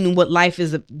seen what life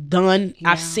is done. Yeah.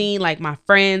 I've seen like my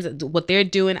friends, what they're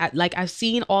doing. I've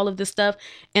seen all of this stuff,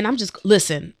 and I'm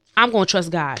going to trust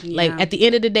God. Yeah. Like, at the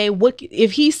end of the day,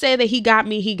 if he said that he got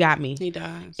me, he got me. He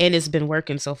does. And it's been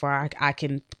working so far. I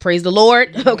can praise the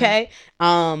Lord. Mm-hmm. Okay.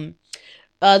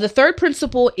 The third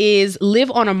principle is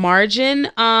live on a margin.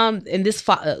 And this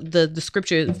the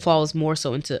scripture falls more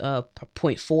so into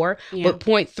point 4. Yeah. But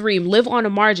point 3, live on a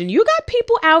margin. You got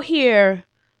people out here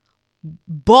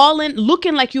balling,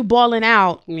 looking like you balling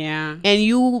out. Yeah. And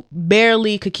you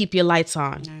barely could keep your lights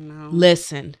on. I know.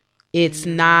 Listen, it's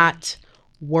not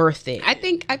worth it. I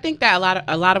think that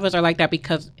a lot of us are like that,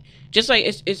 because just like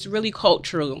it's really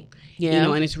cultural.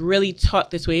 Yeah. And it's really taught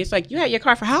this way. It's like, you had your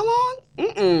car for how long?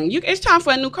 It's time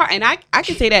for a new car. And I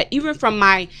can say that even from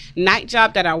my night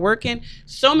job that I work in,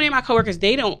 so many of my coworkers,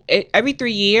 every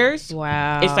 3 years,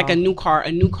 wow, it's like a new car.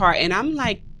 And I'm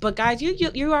like, but guys,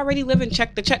 you already live in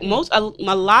check to check. A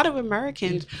lot of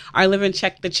Americans are living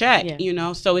check to check,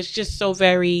 so it's just so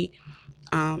very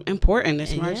important,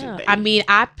 this margin thing. I mean,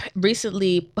 I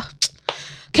recently,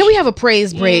 can we have a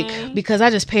praise break? Because I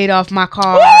just paid off my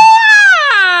car.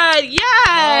 Yes.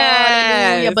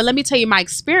 Hallelujah. But let me tell you my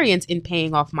experience in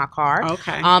paying off my car.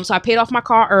 Okay. So I paid off my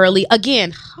car early.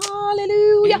 Again,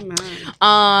 hallelujah.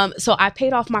 Amen. So I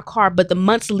paid off my car, but the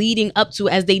months leading up to,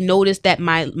 as they noticed that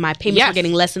my payments were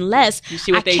getting less and less, you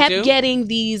see what I kept getting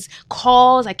these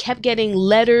calls. I kept getting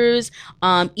letters,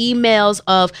 emails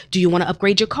of, do you want to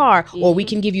upgrade your car? Or we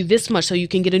can give you this much so you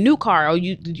can get a new car, or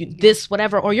you this,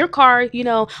 whatever, or your car,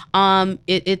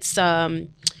 it's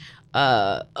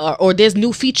or there's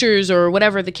new features or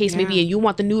whatever the case may be, and you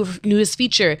want the newest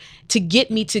feature to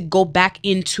get me to go back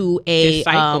into a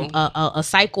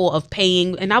cycle of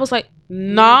paying. And I was like,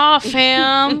 nah,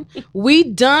 fam, we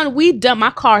done.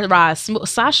 My car rides smooth.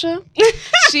 Sasha,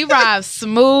 she rides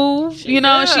smooth. She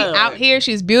out here.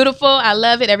 She's beautiful. I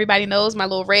love it. Everybody knows my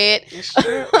little red.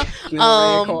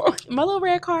 My little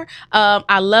red car.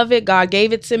 I love it. God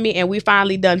gave it to me, and we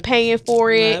finally done paying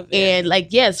for it.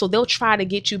 And so they'll try to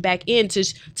get you back in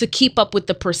to keep up with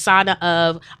the persona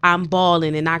of I'm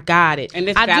balling and I got it. And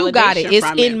I do got it.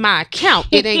 It's in my account.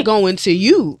 It ain't going to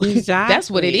you. Exactly. That's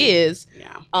what it is.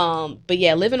 Yeah. But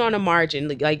yeah, living on a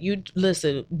margin, like you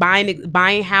listen,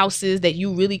 buying houses that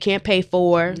you really can't pay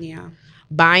for. Yeah.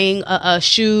 Buying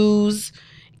shoes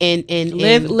and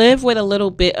live with a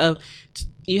little bit of.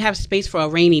 You have space for a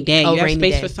rainy day. You have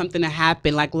space for something to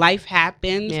happen. Like life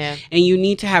happens, and you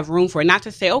need to have room for it. Not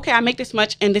to say, okay, I make this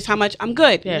much and this how much, I'm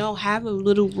good. Yeah. Have a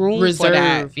little room reserve for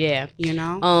that.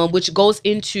 Yeah. Which goes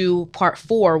into part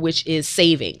 4, which is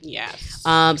saving. Yes.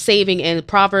 Saving. And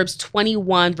Proverbs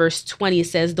 21 verse 20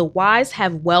 says, the wise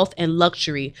have wealth and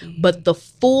luxury, but the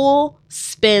fool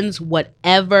spends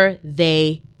whatever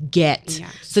they get.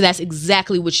 Yes. So that's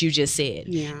exactly what you just said.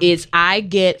 Yeah. It's I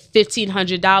get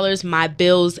 $1,500. My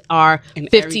bills are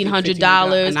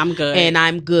 $1,500, and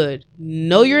I'm good.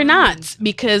 No, you're not,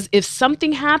 because if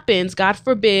something happens, God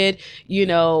forbid, you're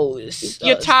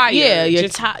tired. Yeah,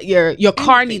 your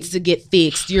car needs to get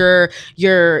fixed.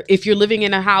 If you're living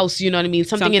in a house, you know what I mean.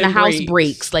 Something in the house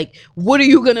breaks. Like, what are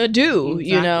you gonna do?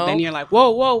 Exactly. Then you're like,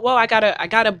 whoa! I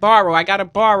gotta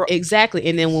borrow. Exactly.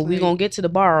 And then when we gonna get to the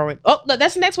borrowing, look,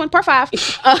 that's the next one, part 5.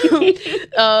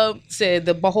 Said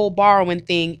the whole borrowing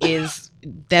thing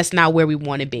that's not where we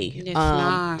want to be. It's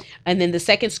not. And then the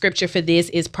second scripture for this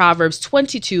is Proverbs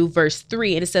 22 verse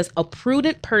 3, and it says, a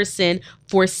prudent person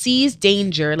foresees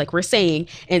danger, like we're saying,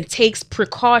 and takes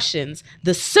precautions.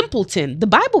 The simpleton, the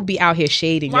Bible be out here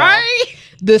shading, right? Y'all.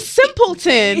 The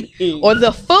simpleton or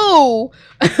the fool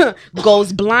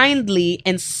goes blindly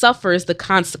and suffers the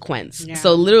consequence. Yeah.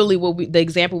 So literally the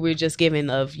example we were just given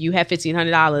of, you have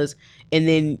 $1,500 and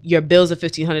then your bills are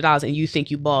 $1,500 and you think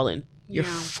you balling. You're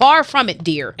far from it,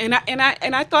 dear. And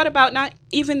I thought about, not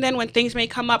even then when things may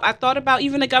come up, I thought about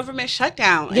even the government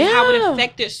shutdown and how it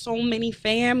affected so many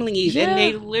families. Yeah. And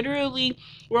they literally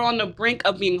were on the brink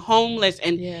of being homeless.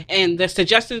 And the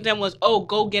suggestion then was,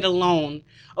 go get a loan.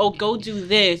 Go do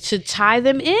this. To tie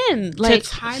them in. To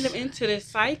tie them into this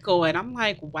cycle. And I'm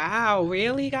like, wow,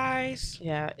 really, guys?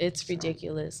 Yeah, it's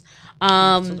ridiculous.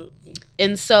 Absolutely.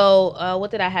 And so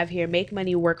what did I have here? Make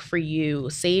money work for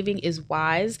you. Saving is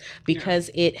wise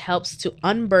because it helps to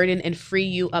unburden and free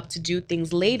you up to do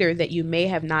things later that you may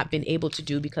have not been able to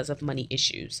do because of money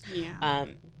issues. Yeah.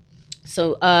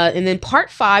 So, and then part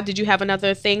 5, did you have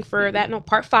another thing for that? No,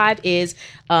 part 5 is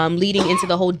leading into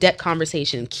the whole debt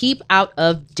conversation. Keep out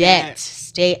of debt. Yes.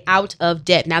 Stay out of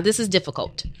debt. Now, this is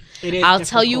difficult. I'll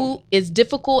tell you, it's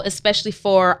difficult, especially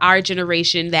for our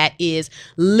generation that is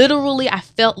literally, I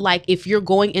felt like if you're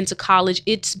going into college,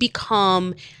 it's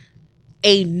become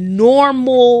a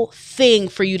normal thing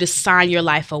for you to sign your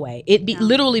life away. It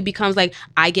literally becomes like,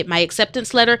 I get my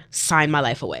acceptance letter, sign my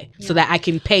life away so that I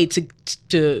can pay to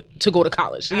go to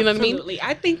college. You know what I mean? Absolutely.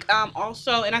 I think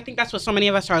also, and I think that's what so many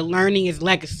of us are learning, is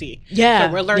legacy. Yeah.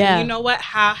 So we're learning, you know what,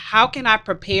 how can I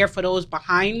prepare for those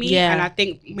behind me? Yeah. And I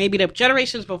think maybe the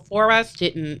generations before us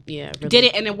did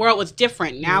it, and the world was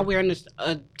different. Now we're in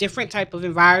a different type of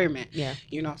environment. Yeah.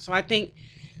 So I think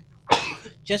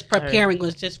just preparing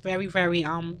was just very, very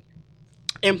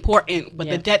important. But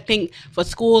the debt thing for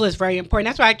school is very important.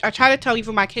 That's why I try to tell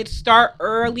even my kids, start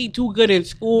early, do good in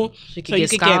school, so you can get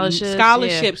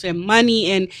scholarships and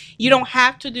money. And you don't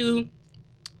have to do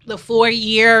the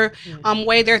 4-year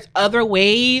way. There's other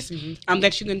ways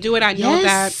that you can do it. I know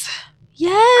that.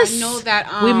 Yes. I know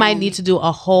that we might need to do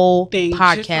a whole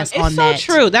podcast on that. It's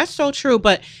so true. That's so true.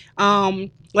 But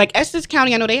like Essex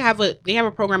County, I know they have a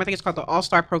program. I think it's called the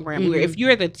All-Star Program, where if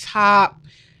you're the top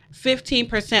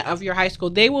 15% of your high school.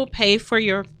 They will pay for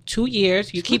your 2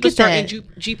 years. You keep a certain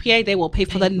GPA, they will pay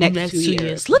for the next 2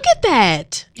 years. Look at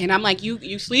that. And I'm like,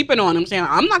 you sleeping on them, saying,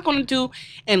 I'm not going to do,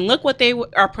 and look what they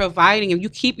are providing. If you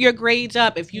keep your grades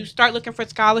up, if you start looking for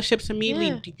scholarships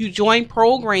immediately, you join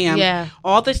programs,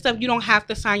 all this stuff, you don't have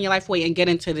to sign your life away and get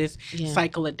into this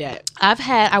cycle of debt.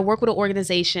 I work with an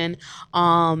organization,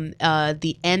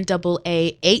 the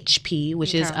NAAHP,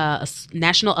 which is a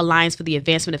National Alliance for the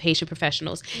Advancement of Haitian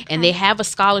Professionals. And they have a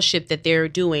scholarship that they're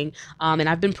doing. And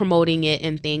I've been promoting it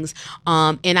and things.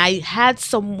 And I had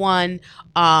someone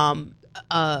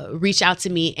reach out to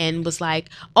me and was like,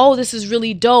 oh, this is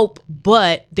really dope,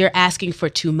 but they're asking for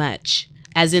too much,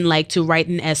 as in like to write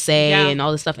an essay and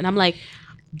all this stuff. And I'm like,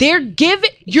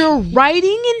 you're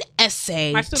writing an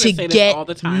essay to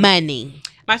get money.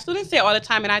 My students say all the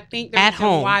time, and I think the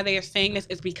reason why they are saying this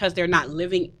is because they're not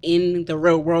living in the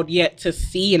real world yet to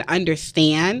see and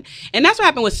understand. And that's what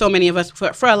happened with so many of us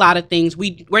for a lot of things.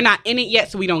 We're not in it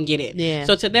yet, so we don't get it. Yeah.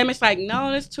 So to them, it's like,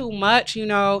 no, that's too much, you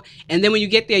know. And then when you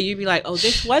get there, you'd be like, oh,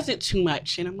 this wasn't too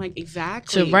much. And I'm like,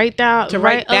 exactly. To write that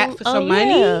for some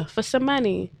money? Yeah, for some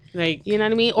money. Like, you know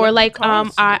what I mean? Or like,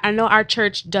 I know our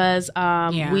church does,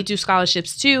 we do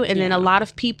scholarships too. And then a lot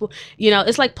of people, you know,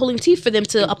 it's like pulling teeth for them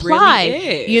to apply,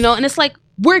 really, you know, and it's like,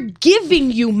 we're giving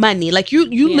you money. Like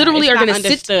you literally are going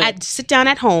to sit down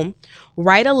at home,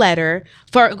 write a letter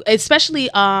for, especially,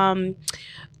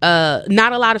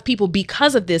 not a lot of people,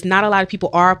 because of this, not a lot of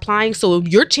people are applying. So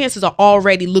your chances are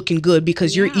already looking good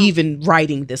because you're even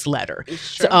writing this letter.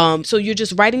 So you're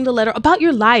just writing the letter about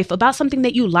your life, about something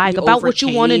that you like, about what you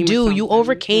want to do. You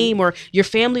overcame, or your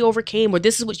family overcame, or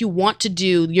this is what you want to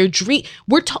do. Your dream.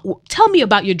 Tell me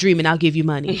about your dream and I'll give you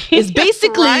money. It's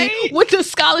basically what the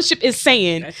scholarship is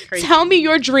saying. Tell me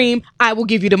your dream. I will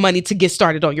give you the money to get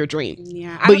started on your dream.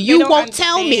 Yeah, but you won't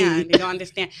tell me. They don't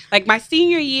understand. Like my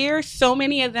senior year, so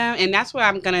many of them, and that's what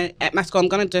at my school, I'm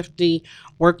gonna definitely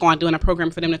work on doing a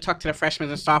program for them to talk to the freshmen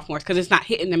and sophomores, because it's not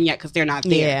hitting them yet because they're not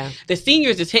there. Yeah. The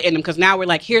seniors is hitting them because now we're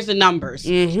like, here's the numbers,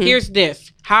 here's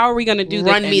this. How are we gonna do this?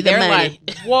 Run me the money. Like,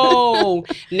 whoa!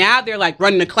 Now they're like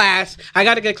running the class. I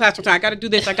gotta get a class time. I gotta do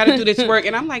this. I gotta do this work.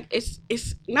 And I'm like, it's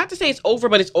not to say it's over,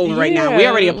 but it's over right now. We're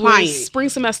already applying. Spring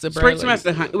semester, bro. Spring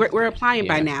semester. We're applying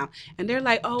by now, and they're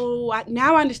like, oh,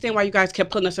 now I understand why you guys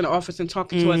kept putting us in the office and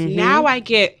talking to us. Now I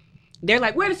get. They're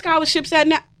like, where are the scholarships at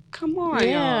now? Come on,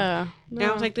 y'all. No.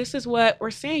 I was like, this is what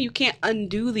we're saying. You can't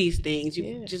undo these things.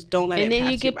 You just don't let it pass you by. And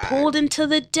then you get pulled into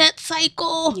the debt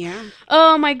cycle. Yeah.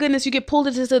 Oh, my goodness. You get pulled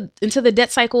into the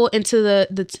debt cycle, into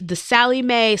the Sallie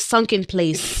Mae sunken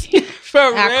place. For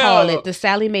real. I call it the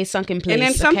Sallie Mae sunken place. And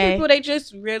then some people, they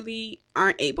just really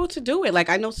aren't able to do it. Like,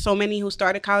 I know so many who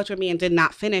started college with me and did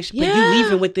not finish. But you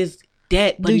leaving with this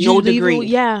debt, but no degree.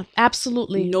 Yeah,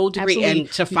 absolutely. No degree. Absolutely.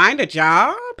 And to find a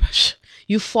job,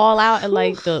 you fall out at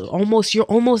like you're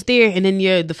almost there, and then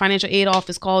the financial aid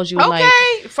office calls you.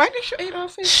 Financial aid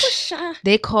office.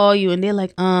 They call you and they're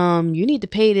like, you need to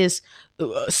pay this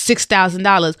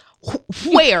 $6,000.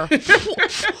 Where?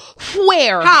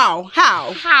 Where? How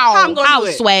I'm gonna do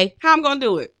it? Sway? How I'm gonna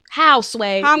do it? How,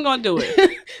 Sway? How I'm gonna do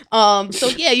it? So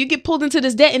yeah, you get pulled into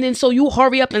this debt, and then so you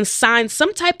hurry up and sign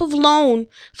some type of loan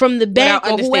from the bank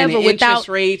or whoever without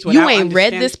rates. You ain't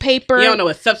read this paper. You don't know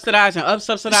what subsidized and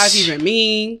unsubsidized even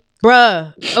mean,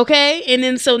 bruh. Okay, and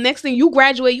then so next thing you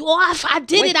graduate, I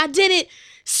did it.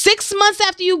 6 months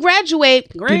after you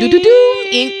graduate,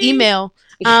 email.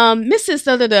 Mrs.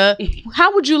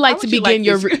 How would you like to begin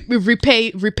your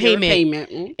repayment?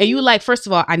 And you like, first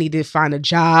of all, I need to find a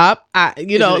job. Like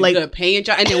a paying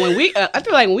job. And then when I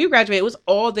feel like when we graduated, it was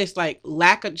all this like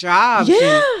lack of jobs.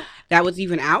 Yeah. That was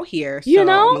even out here. So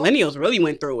millennials really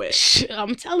went through it.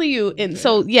 I'm telling you. And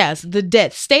so, yes, the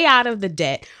debt. Stay out of the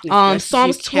debt.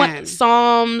 Psalms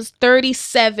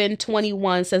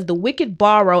 37:21 says, the wicked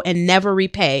borrow and never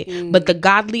repay, but the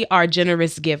godly are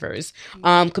generous givers.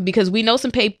 Because we know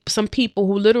some people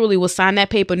who literally will sign that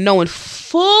paper knowing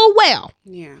full well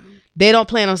they don't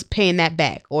plan on paying that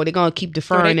back, or they're going to keep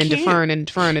deferring and deferring and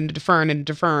deferring and deferring and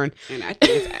deferring. And I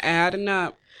think it's adding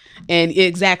up. And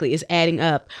exactly, it's adding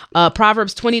up.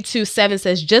 Proverbs 22:7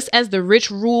 says, just as the rich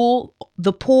rule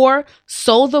the poor,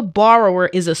 so the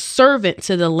borrower is a servant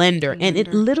to the lender. And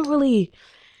it literally,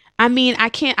 I mean,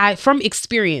 from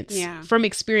experience,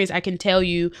 I can tell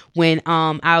you when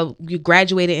I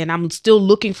graduated and I'm still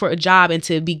looking for a job, and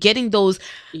to be getting those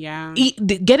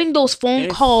phone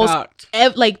calls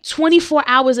like 24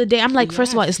 hours a day. I'm like,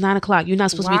 first of all, it's 9:00. You're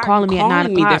not supposed to be calling me at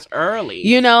 9:00. Me this early,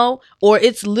 or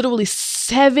it's literally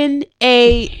 7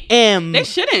 a.m. They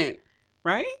shouldn't,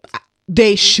 right?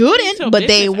 They shouldn't, but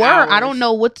they were. Hours. I don't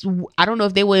know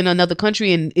if they were in another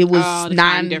country and it was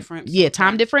time difference. Yeah,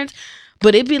 time difference.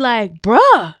 But it'd be like,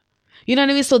 bruh. You know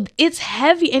what I mean? So it's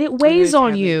heavy and it weighs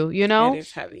on heavy. you, you know? It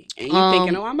is heavy. And you're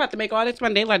thinking, I'm about to make all this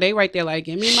money. They right there like,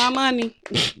 give me my money.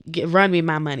 Run me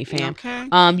my money, fam. Okay.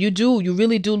 You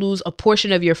really do lose a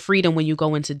portion of your freedom when you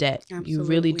go into debt. Absolutely. You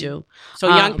really do. So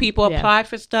young people apply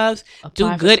for stuff.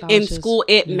 Do good in school.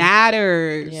 It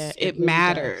matters. Yeah, it really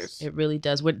matters. Does. It really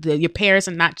does. Your parents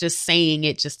are not just saying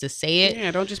it just to say it. Yeah,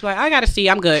 don't just be like, I got to see,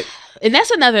 I'm good. And that's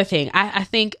another thing. I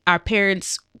think our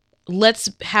parents... Let's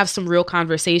have some real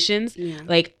conversations. Yeah.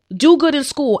 Like, do good in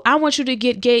school. I want you to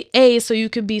get A's so you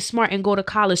can be smart and go to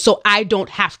college so I don't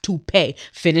have to pay.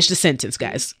 Finish the sentence,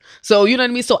 guys. So, you know what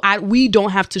I mean? So, we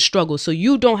don't have to struggle. So,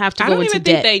 you don't have to go into debt. I don't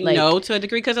even think they know to a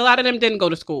degree because a lot of them didn't go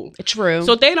to school. True.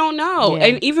 So, they don't know. Yeah.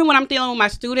 And even when I'm dealing with my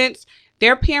students,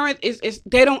 their parent is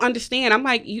they don't understand. I'm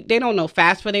like, they don't know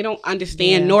FAFSA. They don't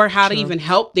understand nor how to even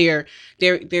help their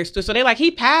students. So they're like,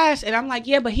 he passed. And I'm like,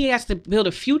 yeah, but he has to build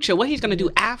a future. What he's going to do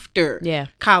after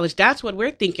college. That's what we're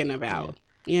thinking about,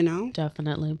 you know?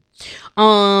 Definitely.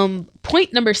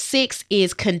 Point number 6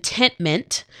 is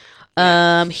contentment.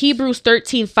 Hebrews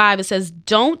 13:5, it says,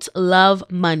 don't love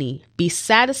money. Be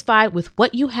satisfied with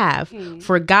what you have.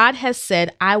 For God has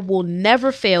said, I will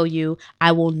never fail you.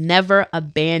 I will never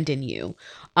abandon you.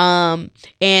 And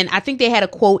I think they had a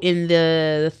quote in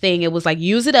the thing. It was like,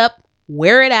 use it up,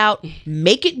 wear it out,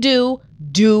 make it do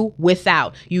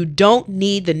without. You don't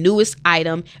need the newest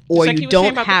item, or you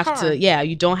don't have to. Yeah,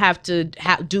 you don't have to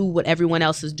do what everyone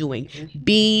else is doing.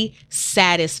 Be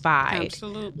satisfied.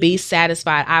 Absolutely. Be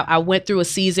satisfied. I went through a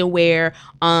season where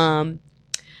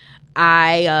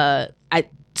I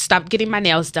stopped getting my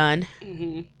nails done.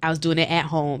 I was doing it at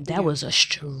home. That was a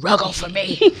struggle for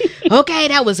me. Okay,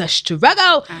 that was a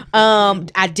struggle.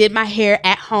 I did my hair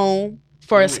at home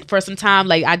for some time.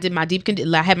 Like, I did my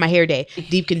I had my hair day,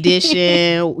 deep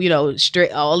condition,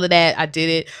 straight, all of that. I did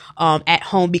it at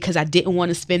home because I didn't want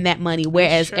to spend that money.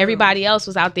 Whereas everybody else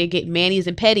was out there getting manis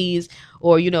and petties,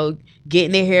 or,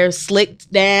 getting their hair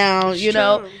slicked down,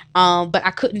 but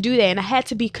I couldn't do that. And I had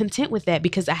to be content with that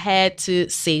because I had to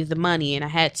save the money and I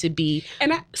had to be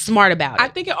smart about it. I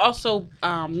think it also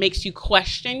makes you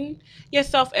question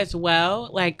yourself as well.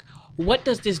 Like, what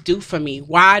does this do for me?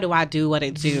 Why do I do what I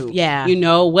do? Yeah.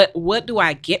 What do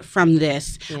I get from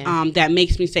this that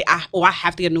makes me say, I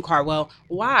have to get a new car? Well,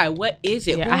 why? What is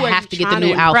it? Yeah, I have to get the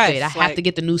new outfit. I have to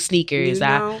get the new sneakers.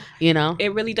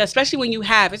 It really does. Especially when you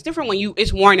have, it's different when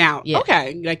it's worn out. Yeah.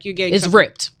 Okay. Like you're getting, it's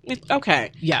ripped.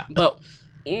 Okay. Yeah. But,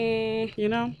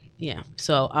 Yeah.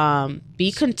 So,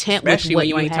 be content especially with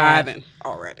what when you ain't have. tithing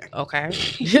already. Okay.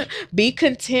 Be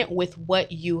content with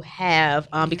what you have,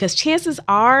 because chances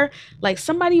are, like,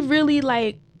 somebody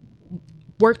really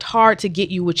worked hard to get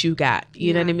you what you got.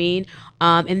 You know what I mean?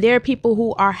 And there are people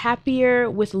who are happier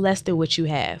with less than what you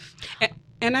have.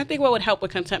 And I think what would help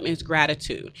with contentment is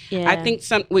gratitude. Yeah. I think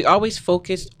we always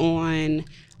focus on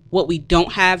what we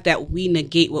don't have, that we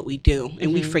negate what we do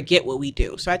and we forget what we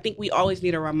do. So I think we always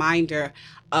need a reminder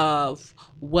of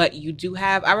what you do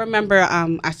have. I remember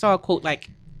I saw a quote like,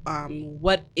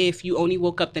 what if you only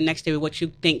woke up the next day with what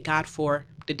you thank God for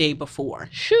the day before?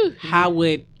 How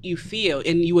would you feel?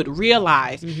 And you would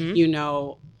realize,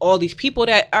 all these people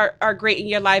that are great in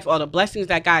your life, all the blessings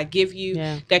that God give you,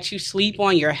 that you sleep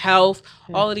on, your health,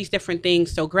 all of these different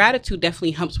things. So gratitude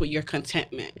definitely helps with your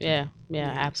contentment. Yeah,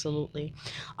 absolutely.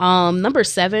 Number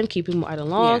 7, keeping right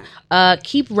along,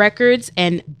 keep records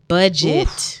and budget.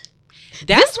 Oof.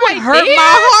 This would hurt my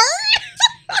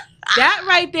heart. That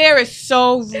right there is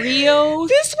so real.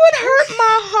 This would hurt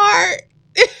my heart.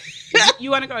 You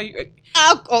want to go?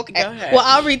 Okay. Go ahead. Well,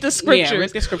 I'll read the scripture. Yeah,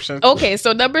 read the scripture. Okay,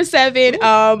 so number 7,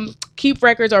 keep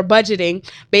records or budgeting.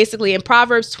 Basically, in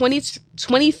Proverbs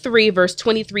 23, verse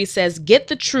 23 says, get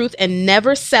the truth and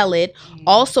never sell it.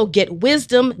 Also get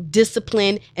wisdom,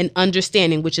 discipline, and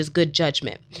understanding, which is good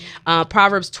judgment.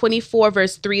 Proverbs 24,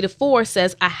 verse 3-4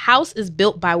 says, a house is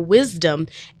built by wisdom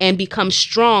and becomes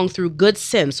strong through good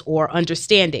sense or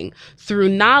understanding. Through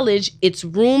knowledge, its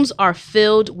rooms are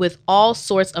filled with all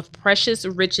sorts of precious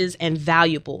riches and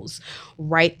valuables.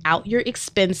 Write out your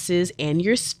expenses and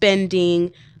your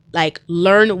spending. Like,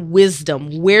 learn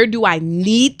wisdom. Where do I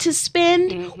need to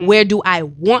spend? Where do I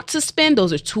want to spend?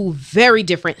 Those are two very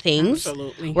different things.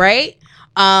 Absolutely. Right?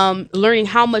 Learning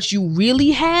how much you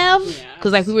really have.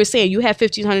 Because like we were saying, you have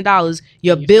 $1,500.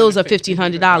 Your bills are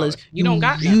 $1,500. You don't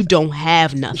got nothing. You don't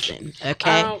have nothing.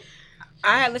 Okay?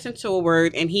 I had listened to a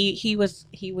word, and he was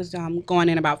going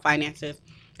in about finances.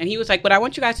 And he was like, what I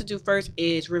want you guys to do first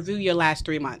is review your last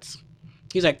 3 months.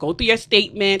 He's like, go through your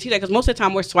statements. He's like, because most of the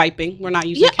time we're swiping. We're not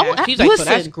using cash. He's like, listen,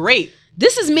 so that's great.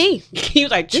 This is me. He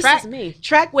was like,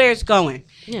 track where it's going.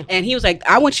 Yeah. And he was like,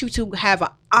 I want you to have an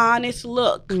honest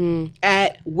look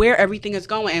at where everything is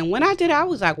going. And when I did it, I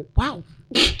was like, wow.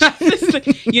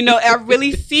 You know, I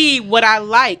really see what I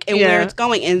like and where it's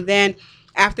going. And then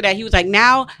after that, he was like,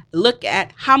 now look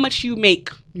at how much you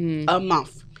make a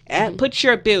month. And put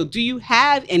your bill. Do you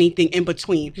have anything in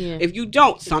between? Yeah. If you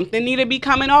don't, something need to be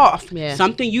coming off. Yeah.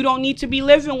 Something you don't need to be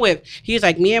living with. He's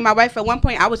like, me and my wife at one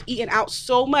point, I was eating out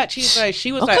so much.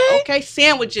 She was like, okay,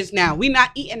 sandwiches now. We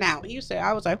not eating out. He said,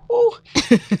 I was like, whoo.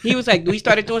 He was like, we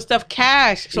started doing stuff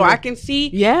cash. So I can see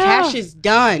cash is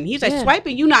done. He's like,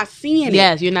 swiping, you not seeing it.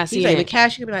 Yes, you're not seeing it. He's like, the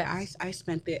cash, you can be like, I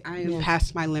spent it. I am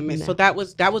past my limit. So that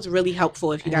was really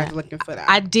helpful if you guys are looking for that.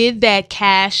 I did that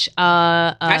cash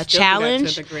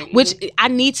challenge. Which I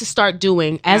need to start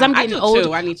doing as I'm getting older.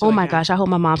 Oh my gosh, I hope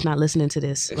my mom's not listening to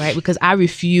this, right? Because I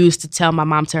refuse to tell my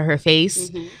mom to her face,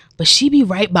 but she be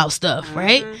right about stuff,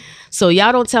 right? So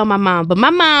y'all don't tell my mom, but my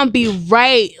mom be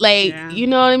right, like you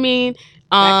know what I mean?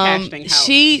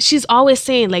 She's always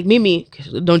saying like, Mimi,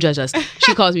 don't judge us.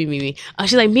 She calls me Mimi.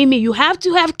 She's like, Mimi, you have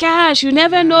to have cash. You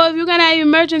never know if you're gonna have an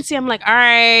emergency. I'm like, all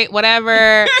right,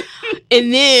 whatever.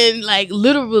 And then like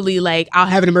literally like I'll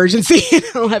have an emergency and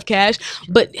I don't have cash.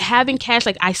 But having cash,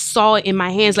 like I saw it in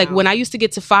my hands. Like when I used to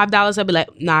get to $5, I'd be like,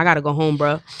 nah, I gotta go home,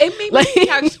 bro. It made me think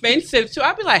how expensive too.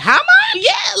 I'd be like, how much?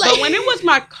 Yeah. Like, but when it was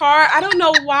my car, I don't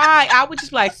know why. I would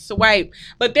just like swipe.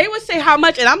 But they would say how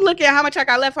much, and I'm looking at how much I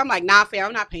got left. I'm like, nah, fam,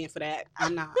 I'm not paying for that.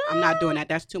 I'm not doing that.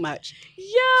 That's too much.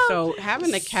 Yeah. So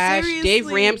having the cash, seriously. Dave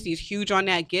Ramsey's huge on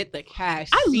that. Get the cash.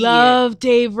 I love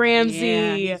Dave Ramsey.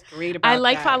 Yeah, he's great about I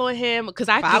like that. Following him because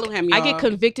I get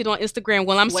convicted on Instagram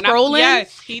when I'm scrolling.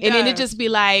 And then it just be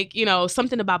like, you know,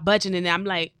 something about budgeting, and I'm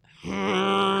like,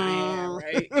 right.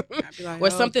 Like, or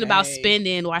something about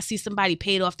spending, or I see somebody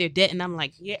paid off their debt, and I'm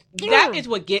like, that is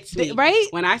what gets me, right?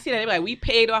 When I see that, they're like, we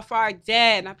paid off our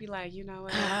debt, and I'll be like, you know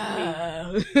what?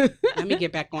 Let me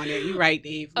get back on there. You're right,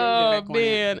 Dave. Oh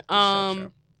man,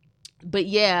 but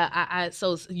yeah,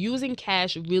 so using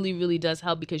cash really, really does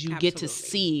help because you get to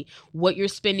see what you're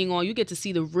spending on. You get to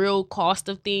see the real cost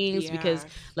of things because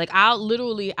like I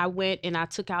went and I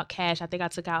took out cash. I think I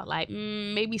took out like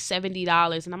maybe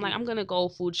 $70. And I'm like, I'm going to go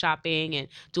food shopping and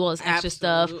do all this extra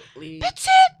stuff. That's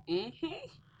it. Mm-hmm.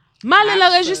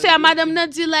 Malala, je sais à madame n'a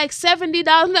dit like $70.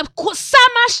 Ça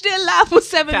m'acheter là for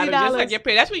 $70. Just like your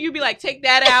pay. That's when you be like, take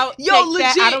that out. Yo,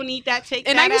 legit. That. I don't need that. Take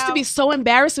and that out. And I used to be so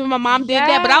embarrassed when my mom did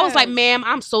that, but I was like, ma'am,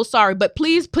 I'm so sorry, but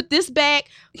please put this back.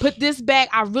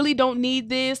 I really don't need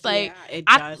this. Like,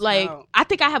 I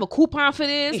think I have a coupon for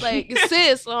this. Like,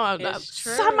 sis,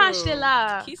 ça m'acheter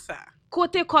là.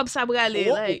 Côté comme ça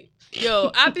brûler. Like.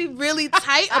 Yo, I be really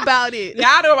tight about it.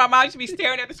 Yeah, I know my mom used to be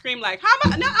staring at the screen like, how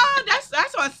much? No,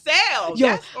 that's on sale.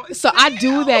 Yo, so I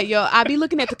do that, yo. I be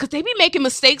looking at because they be making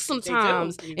mistakes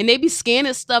sometimes, and they be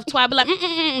scanning stuff twice. I be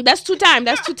like, that's two time.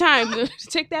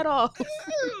 Take that off.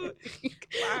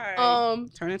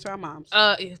 Turn into our moms.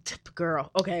 Girl.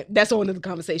 Okay, that's on to the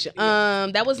conversation.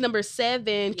 That was number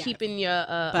 7. Keeping your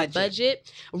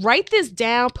budget. Write this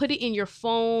down. Put it in your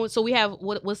phone. So we have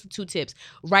what's the 2 tips?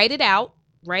 Write it out.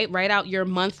 Right? Write out your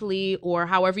monthly or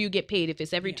however you get paid. If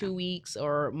it's every 2 weeks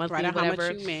or monthly,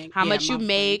 whatever. How much you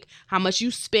make, how much you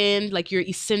spend, like your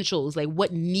essentials, like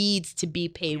what needs to be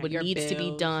paid, what needs to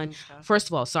be done. First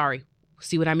of all, sorry.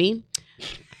 See what I mean?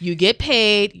 You get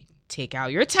paid, take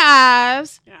out your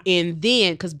tithes, and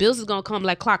then, because bills is going to come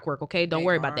like clockwork, okay? Don't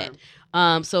worry about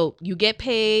that. So you get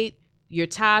paid, your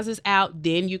tithes is out,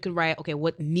 then you can write, okay,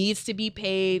 what needs to be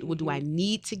paid? What do I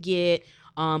need to get?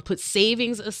 Put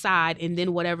savings aside, and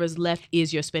then whatever's left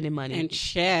is your spending money. And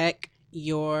check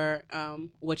your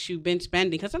what you've been spending,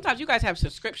 because sometimes you guys have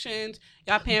subscriptions.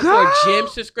 Y'all paying for a gym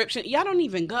subscription. Y'all don't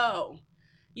even go.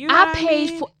 You know I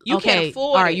paid for. You can't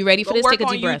afford. All right, you ready for this? Take a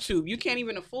deep breath. YouTube. You can't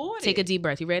even afford it. Take a deep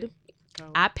breath. You ready?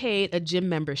 Go. I paid a gym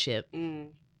membership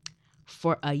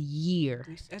for a year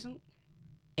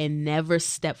and never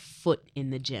stepped foot in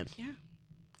the gym. Yeah,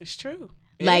 it's true.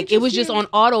 Like, it was just on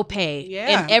auto pay.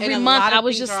 Yeah. And every month I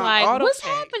was just like, what's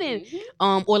happening?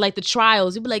 Mm-hmm. Or like the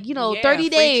trials. You'd be like, 30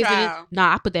 days.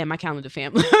 I put that in my calendar,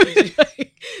 fam.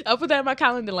 I put that in my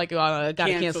calendar like, I got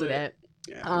to cancel that.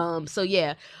 Yeah. So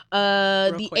yeah.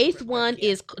 The 8th one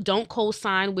is don't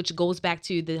co-sign, which goes back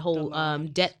to the whole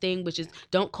debt thing, which is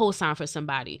don't co-sign for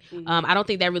somebody. Mm-hmm. I don't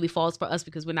think that really falls for us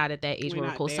because we're not at that age where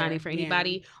we're co-signing for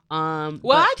anybody. Well,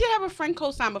 I did have a friend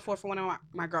co-sign before for one of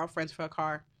my girlfriends for a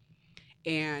car.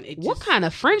 And what kind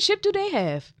of friendship do they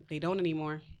have? They don't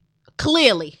anymore.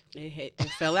 Clearly. It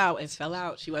fell out.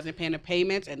 She wasn't paying the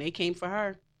payments, and they came for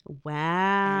her. Wow.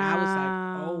 And I was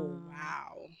like, oh,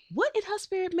 wow. What in her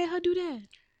spirit made her do that?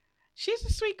 She's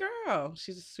a sweet girl.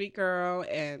 She's a sweet girl,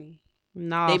 and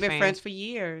no, they've been friends for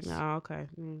years. Oh, okay.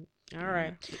 All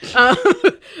right.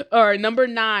 All right, number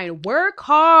 9, work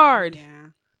hard. Yeah.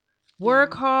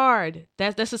 Work hard.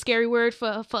 That's a scary word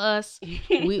for us.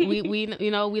 we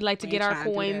we like to get our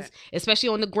coins, especially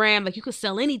on the gram. Like, you could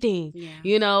sell anything,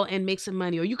 and make some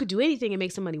money, or you could do anything and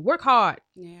make some money. Work hard.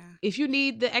 Yeah. If you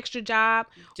need the extra job,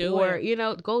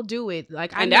 go do it.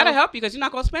 Like, that'll help you because you're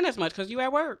not gonna spend as much because you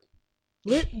at work.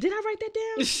 Did I write that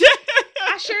down?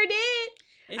 I sure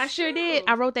did. I sure did.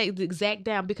 I wrote that exact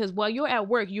down because while you're at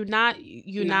work, you're not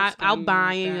out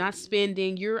buying, you're not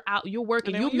spending, you're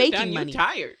working, you're making money. You're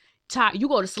tired. You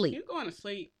go to sleep. You're going to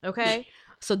sleep. Okay?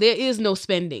 So there is no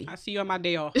spending. I see you on my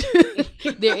day off.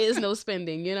 There is no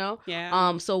spending,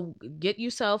 Yeah. So get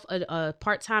yourself a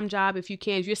part-time job if you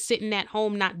can. If you're sitting at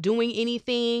home not doing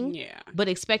anything, but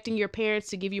expecting your parents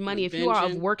to give you money, if you are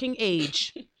of working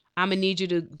age, I'm going to need you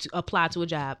to apply to a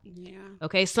job. Yeah.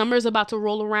 Okay. Summer's about to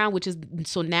roll around,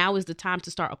 so now is the time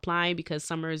to start applying because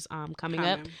summer's coming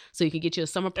up. So you can get you a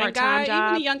summer part-time job.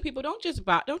 Even the young people, don't just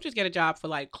get a job for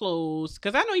like clothes.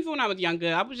 Because I know even when I was younger,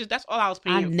 that's all I was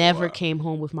paying for. I never came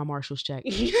home with my Marshall's check.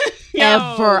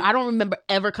 Ever. I don't remember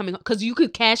ever coming home. Because you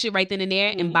could cash it right then and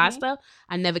there and buy stuff.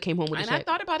 I never came home with a check. And I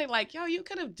thought about it like, you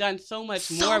could have done so much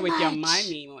more with your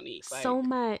money, Monique. Like, so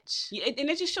much. And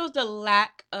it just shows the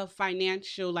lack of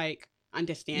financial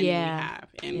understanding we have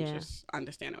and just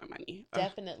understanding our money.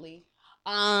 Definitely.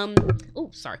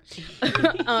 Sorry.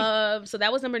 So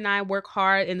that was number 9, work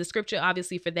hard. And the scripture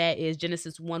obviously for that is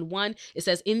Genesis 1:1. It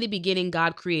says, in the beginning,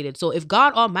 God created. So if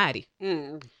God Almighty,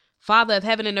 Father of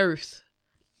heaven and earth,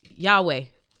 Yahweh,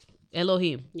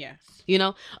 Elohim. Yes.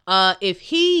 If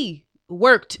he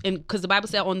worked, and because the Bible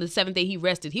said on the 7th day he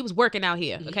rested, he was working out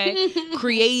here, okay?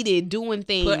 Created, doing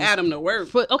things. Put Adam to work.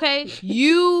 Okay?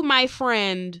 You, my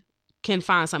friend, can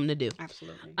find something to do.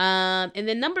 Absolutely. And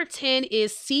then number 10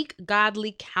 is seek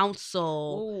godly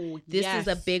counsel. This is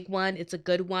a big one. It's a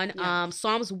good one. Yes.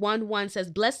 Psalms 1:1 says,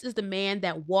 blessed is the man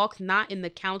that walks not in the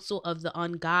counsel of the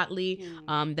ungodly.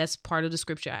 That's part of the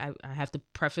scripture. I have to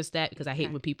preface that because I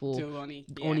hate when people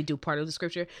only do part of the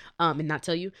scripture and not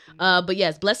tell you. But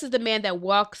yes, blessed is the man that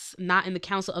walks not in the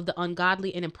counsel of the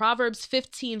ungodly. And in Proverbs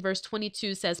 15 verse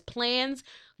 22 says, plans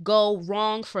go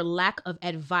wrong for lack of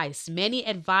advice. Many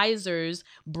advisors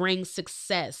bring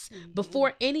success.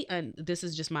 Before any, this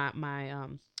is just my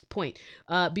point.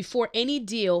 Before any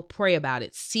deal, pray about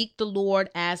it. Seek the Lord,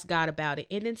 ask God about it,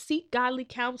 and then seek godly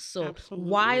counsel.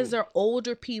 Absolutely. Wiser,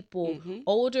 older people,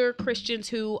 older Christians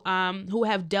who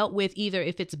have dealt with either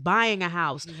if it's buying a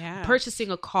house, purchasing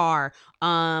a car,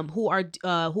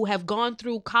 who have gone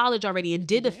through college already and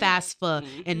did the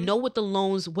FAFSA and know what the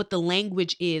loans, what the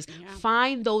language is.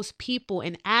 Find those people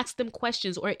and ask them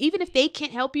questions, or even if they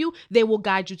can't help you, they will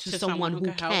guide you to someone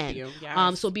who can.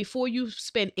 Yes. So before you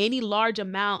spend any large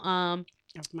amount,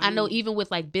 I know even with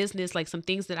business, some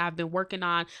things that I've been working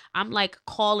on, I'm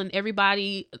calling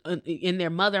everybody and their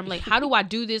mother. I'm like, how do I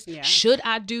do this? Should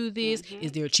I do this?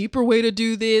 Is there a cheaper way to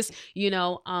do this?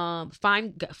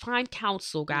 Find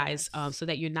counsel, guys, so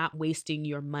that you're not wasting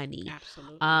your money.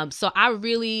 Absolutely. So I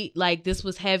really this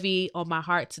was heavy on my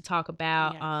heart to talk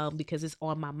about because it's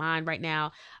on my mind right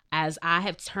now. As I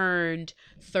have turned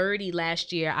 30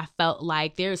 last year, I felt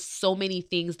like there's so many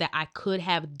things that I could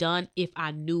have done if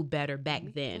I knew better back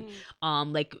then.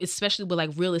 Especially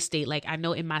with real estate. I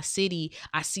know in my city,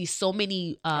 I see so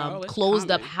many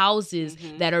closed up houses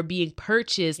that are being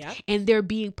purchased, and they're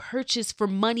being purchased for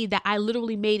money that I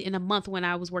literally made in a month when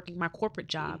I was working my corporate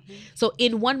job. So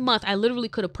in 1 month, I literally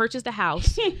could have purchased a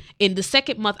house. In the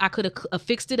second month, I could have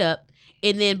fixed it up.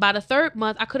 And then by the third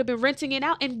month, I could have been renting it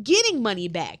out and getting money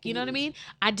back. You know what I mean?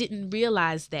 I didn't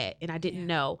realize that, and I didn't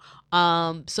know.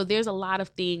 So there's a lot of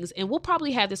things, and we'll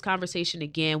probably have this conversation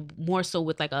again, more so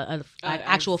with an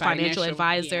actual financial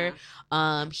advisor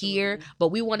here. But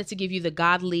we wanted to give you the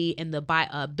godly and the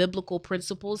biblical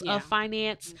principles of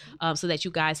finance, so that you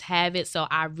guys have it. So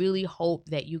I really hope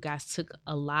that you guys took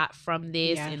a lot from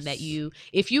this, and that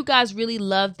if you guys really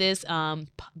love this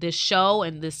this show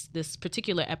and this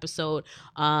particular episode,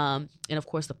 and of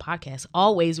course the podcast,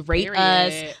 always rate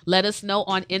us. Let us know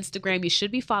on Instagram. You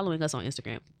should be following us on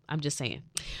Instagram. I'm just saying.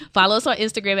 Follow us on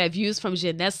Instagram at Views from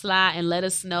Genesla and let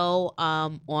us know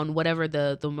on whatever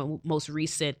the most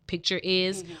recent picture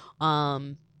is.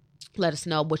 Let us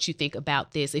know what you think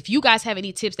about this. If you guys have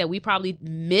any tips that we probably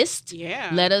missed,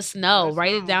 let us know.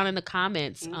 Write it down in the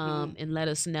comments and let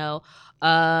us know.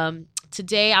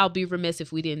 Today, I'll be remiss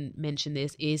if we didn't mention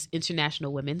this, is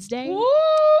International Women's Day. Woo!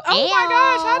 Oh my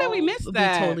gosh, how did we miss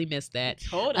that? We totally missed that.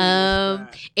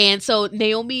 And so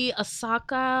Naomi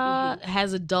Osaka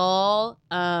has a doll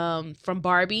from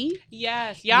Barbie.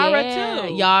 Yes, Yara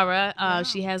too. Yara,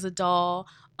 she has a doll.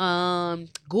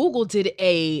 Google did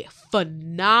a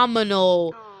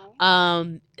phenomenal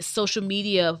social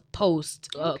media post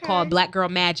called Black Girl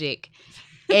Magic.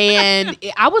 And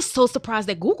I was so surprised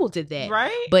that Google did that.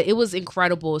 Right. But it was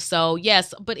incredible. So,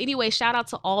 yes. But anyway, shout out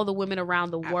to all the women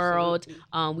around the world.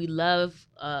 We love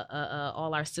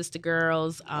all our sister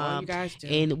girls. You guys do.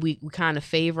 And we kind of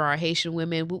favor our Haitian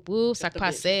women. Woo woo, sac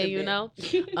passe, you know.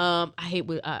 I hate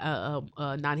with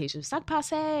non-Haitian. Sac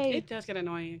passe. It does get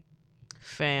annoying.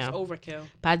 Fam. It's overkill.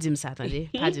 Pas dim sa, attendez.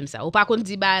 Pas dim sa. Ou pa kon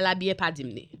di ba la biye pas dim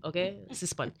ne. Okay?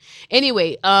 Suspend.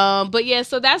 Anyway, but yeah,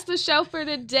 so that's the show for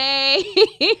today.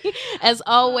 As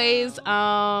always,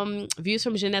 Views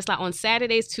from Jeunesse là on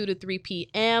Saturdays 2 to 3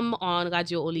 p.m. on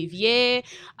Radio Olivier.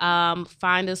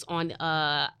 Find us on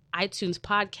iTunes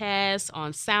Podcast,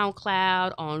 on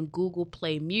SoundCloud, on Google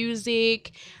Play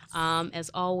Music. As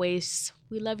always,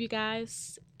 we love you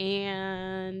guys.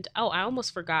 And I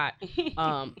almost forgot.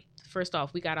 First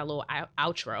off, we got our little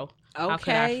outro. Okay. How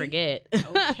could I forget?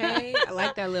 Okay. I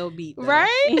like that little beat. Though.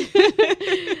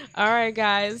 Right? All right,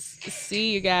 guys.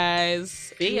 See you guys.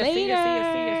 See ya.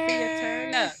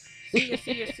 Turn up.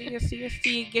 See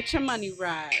ya. Get your money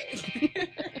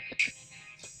right.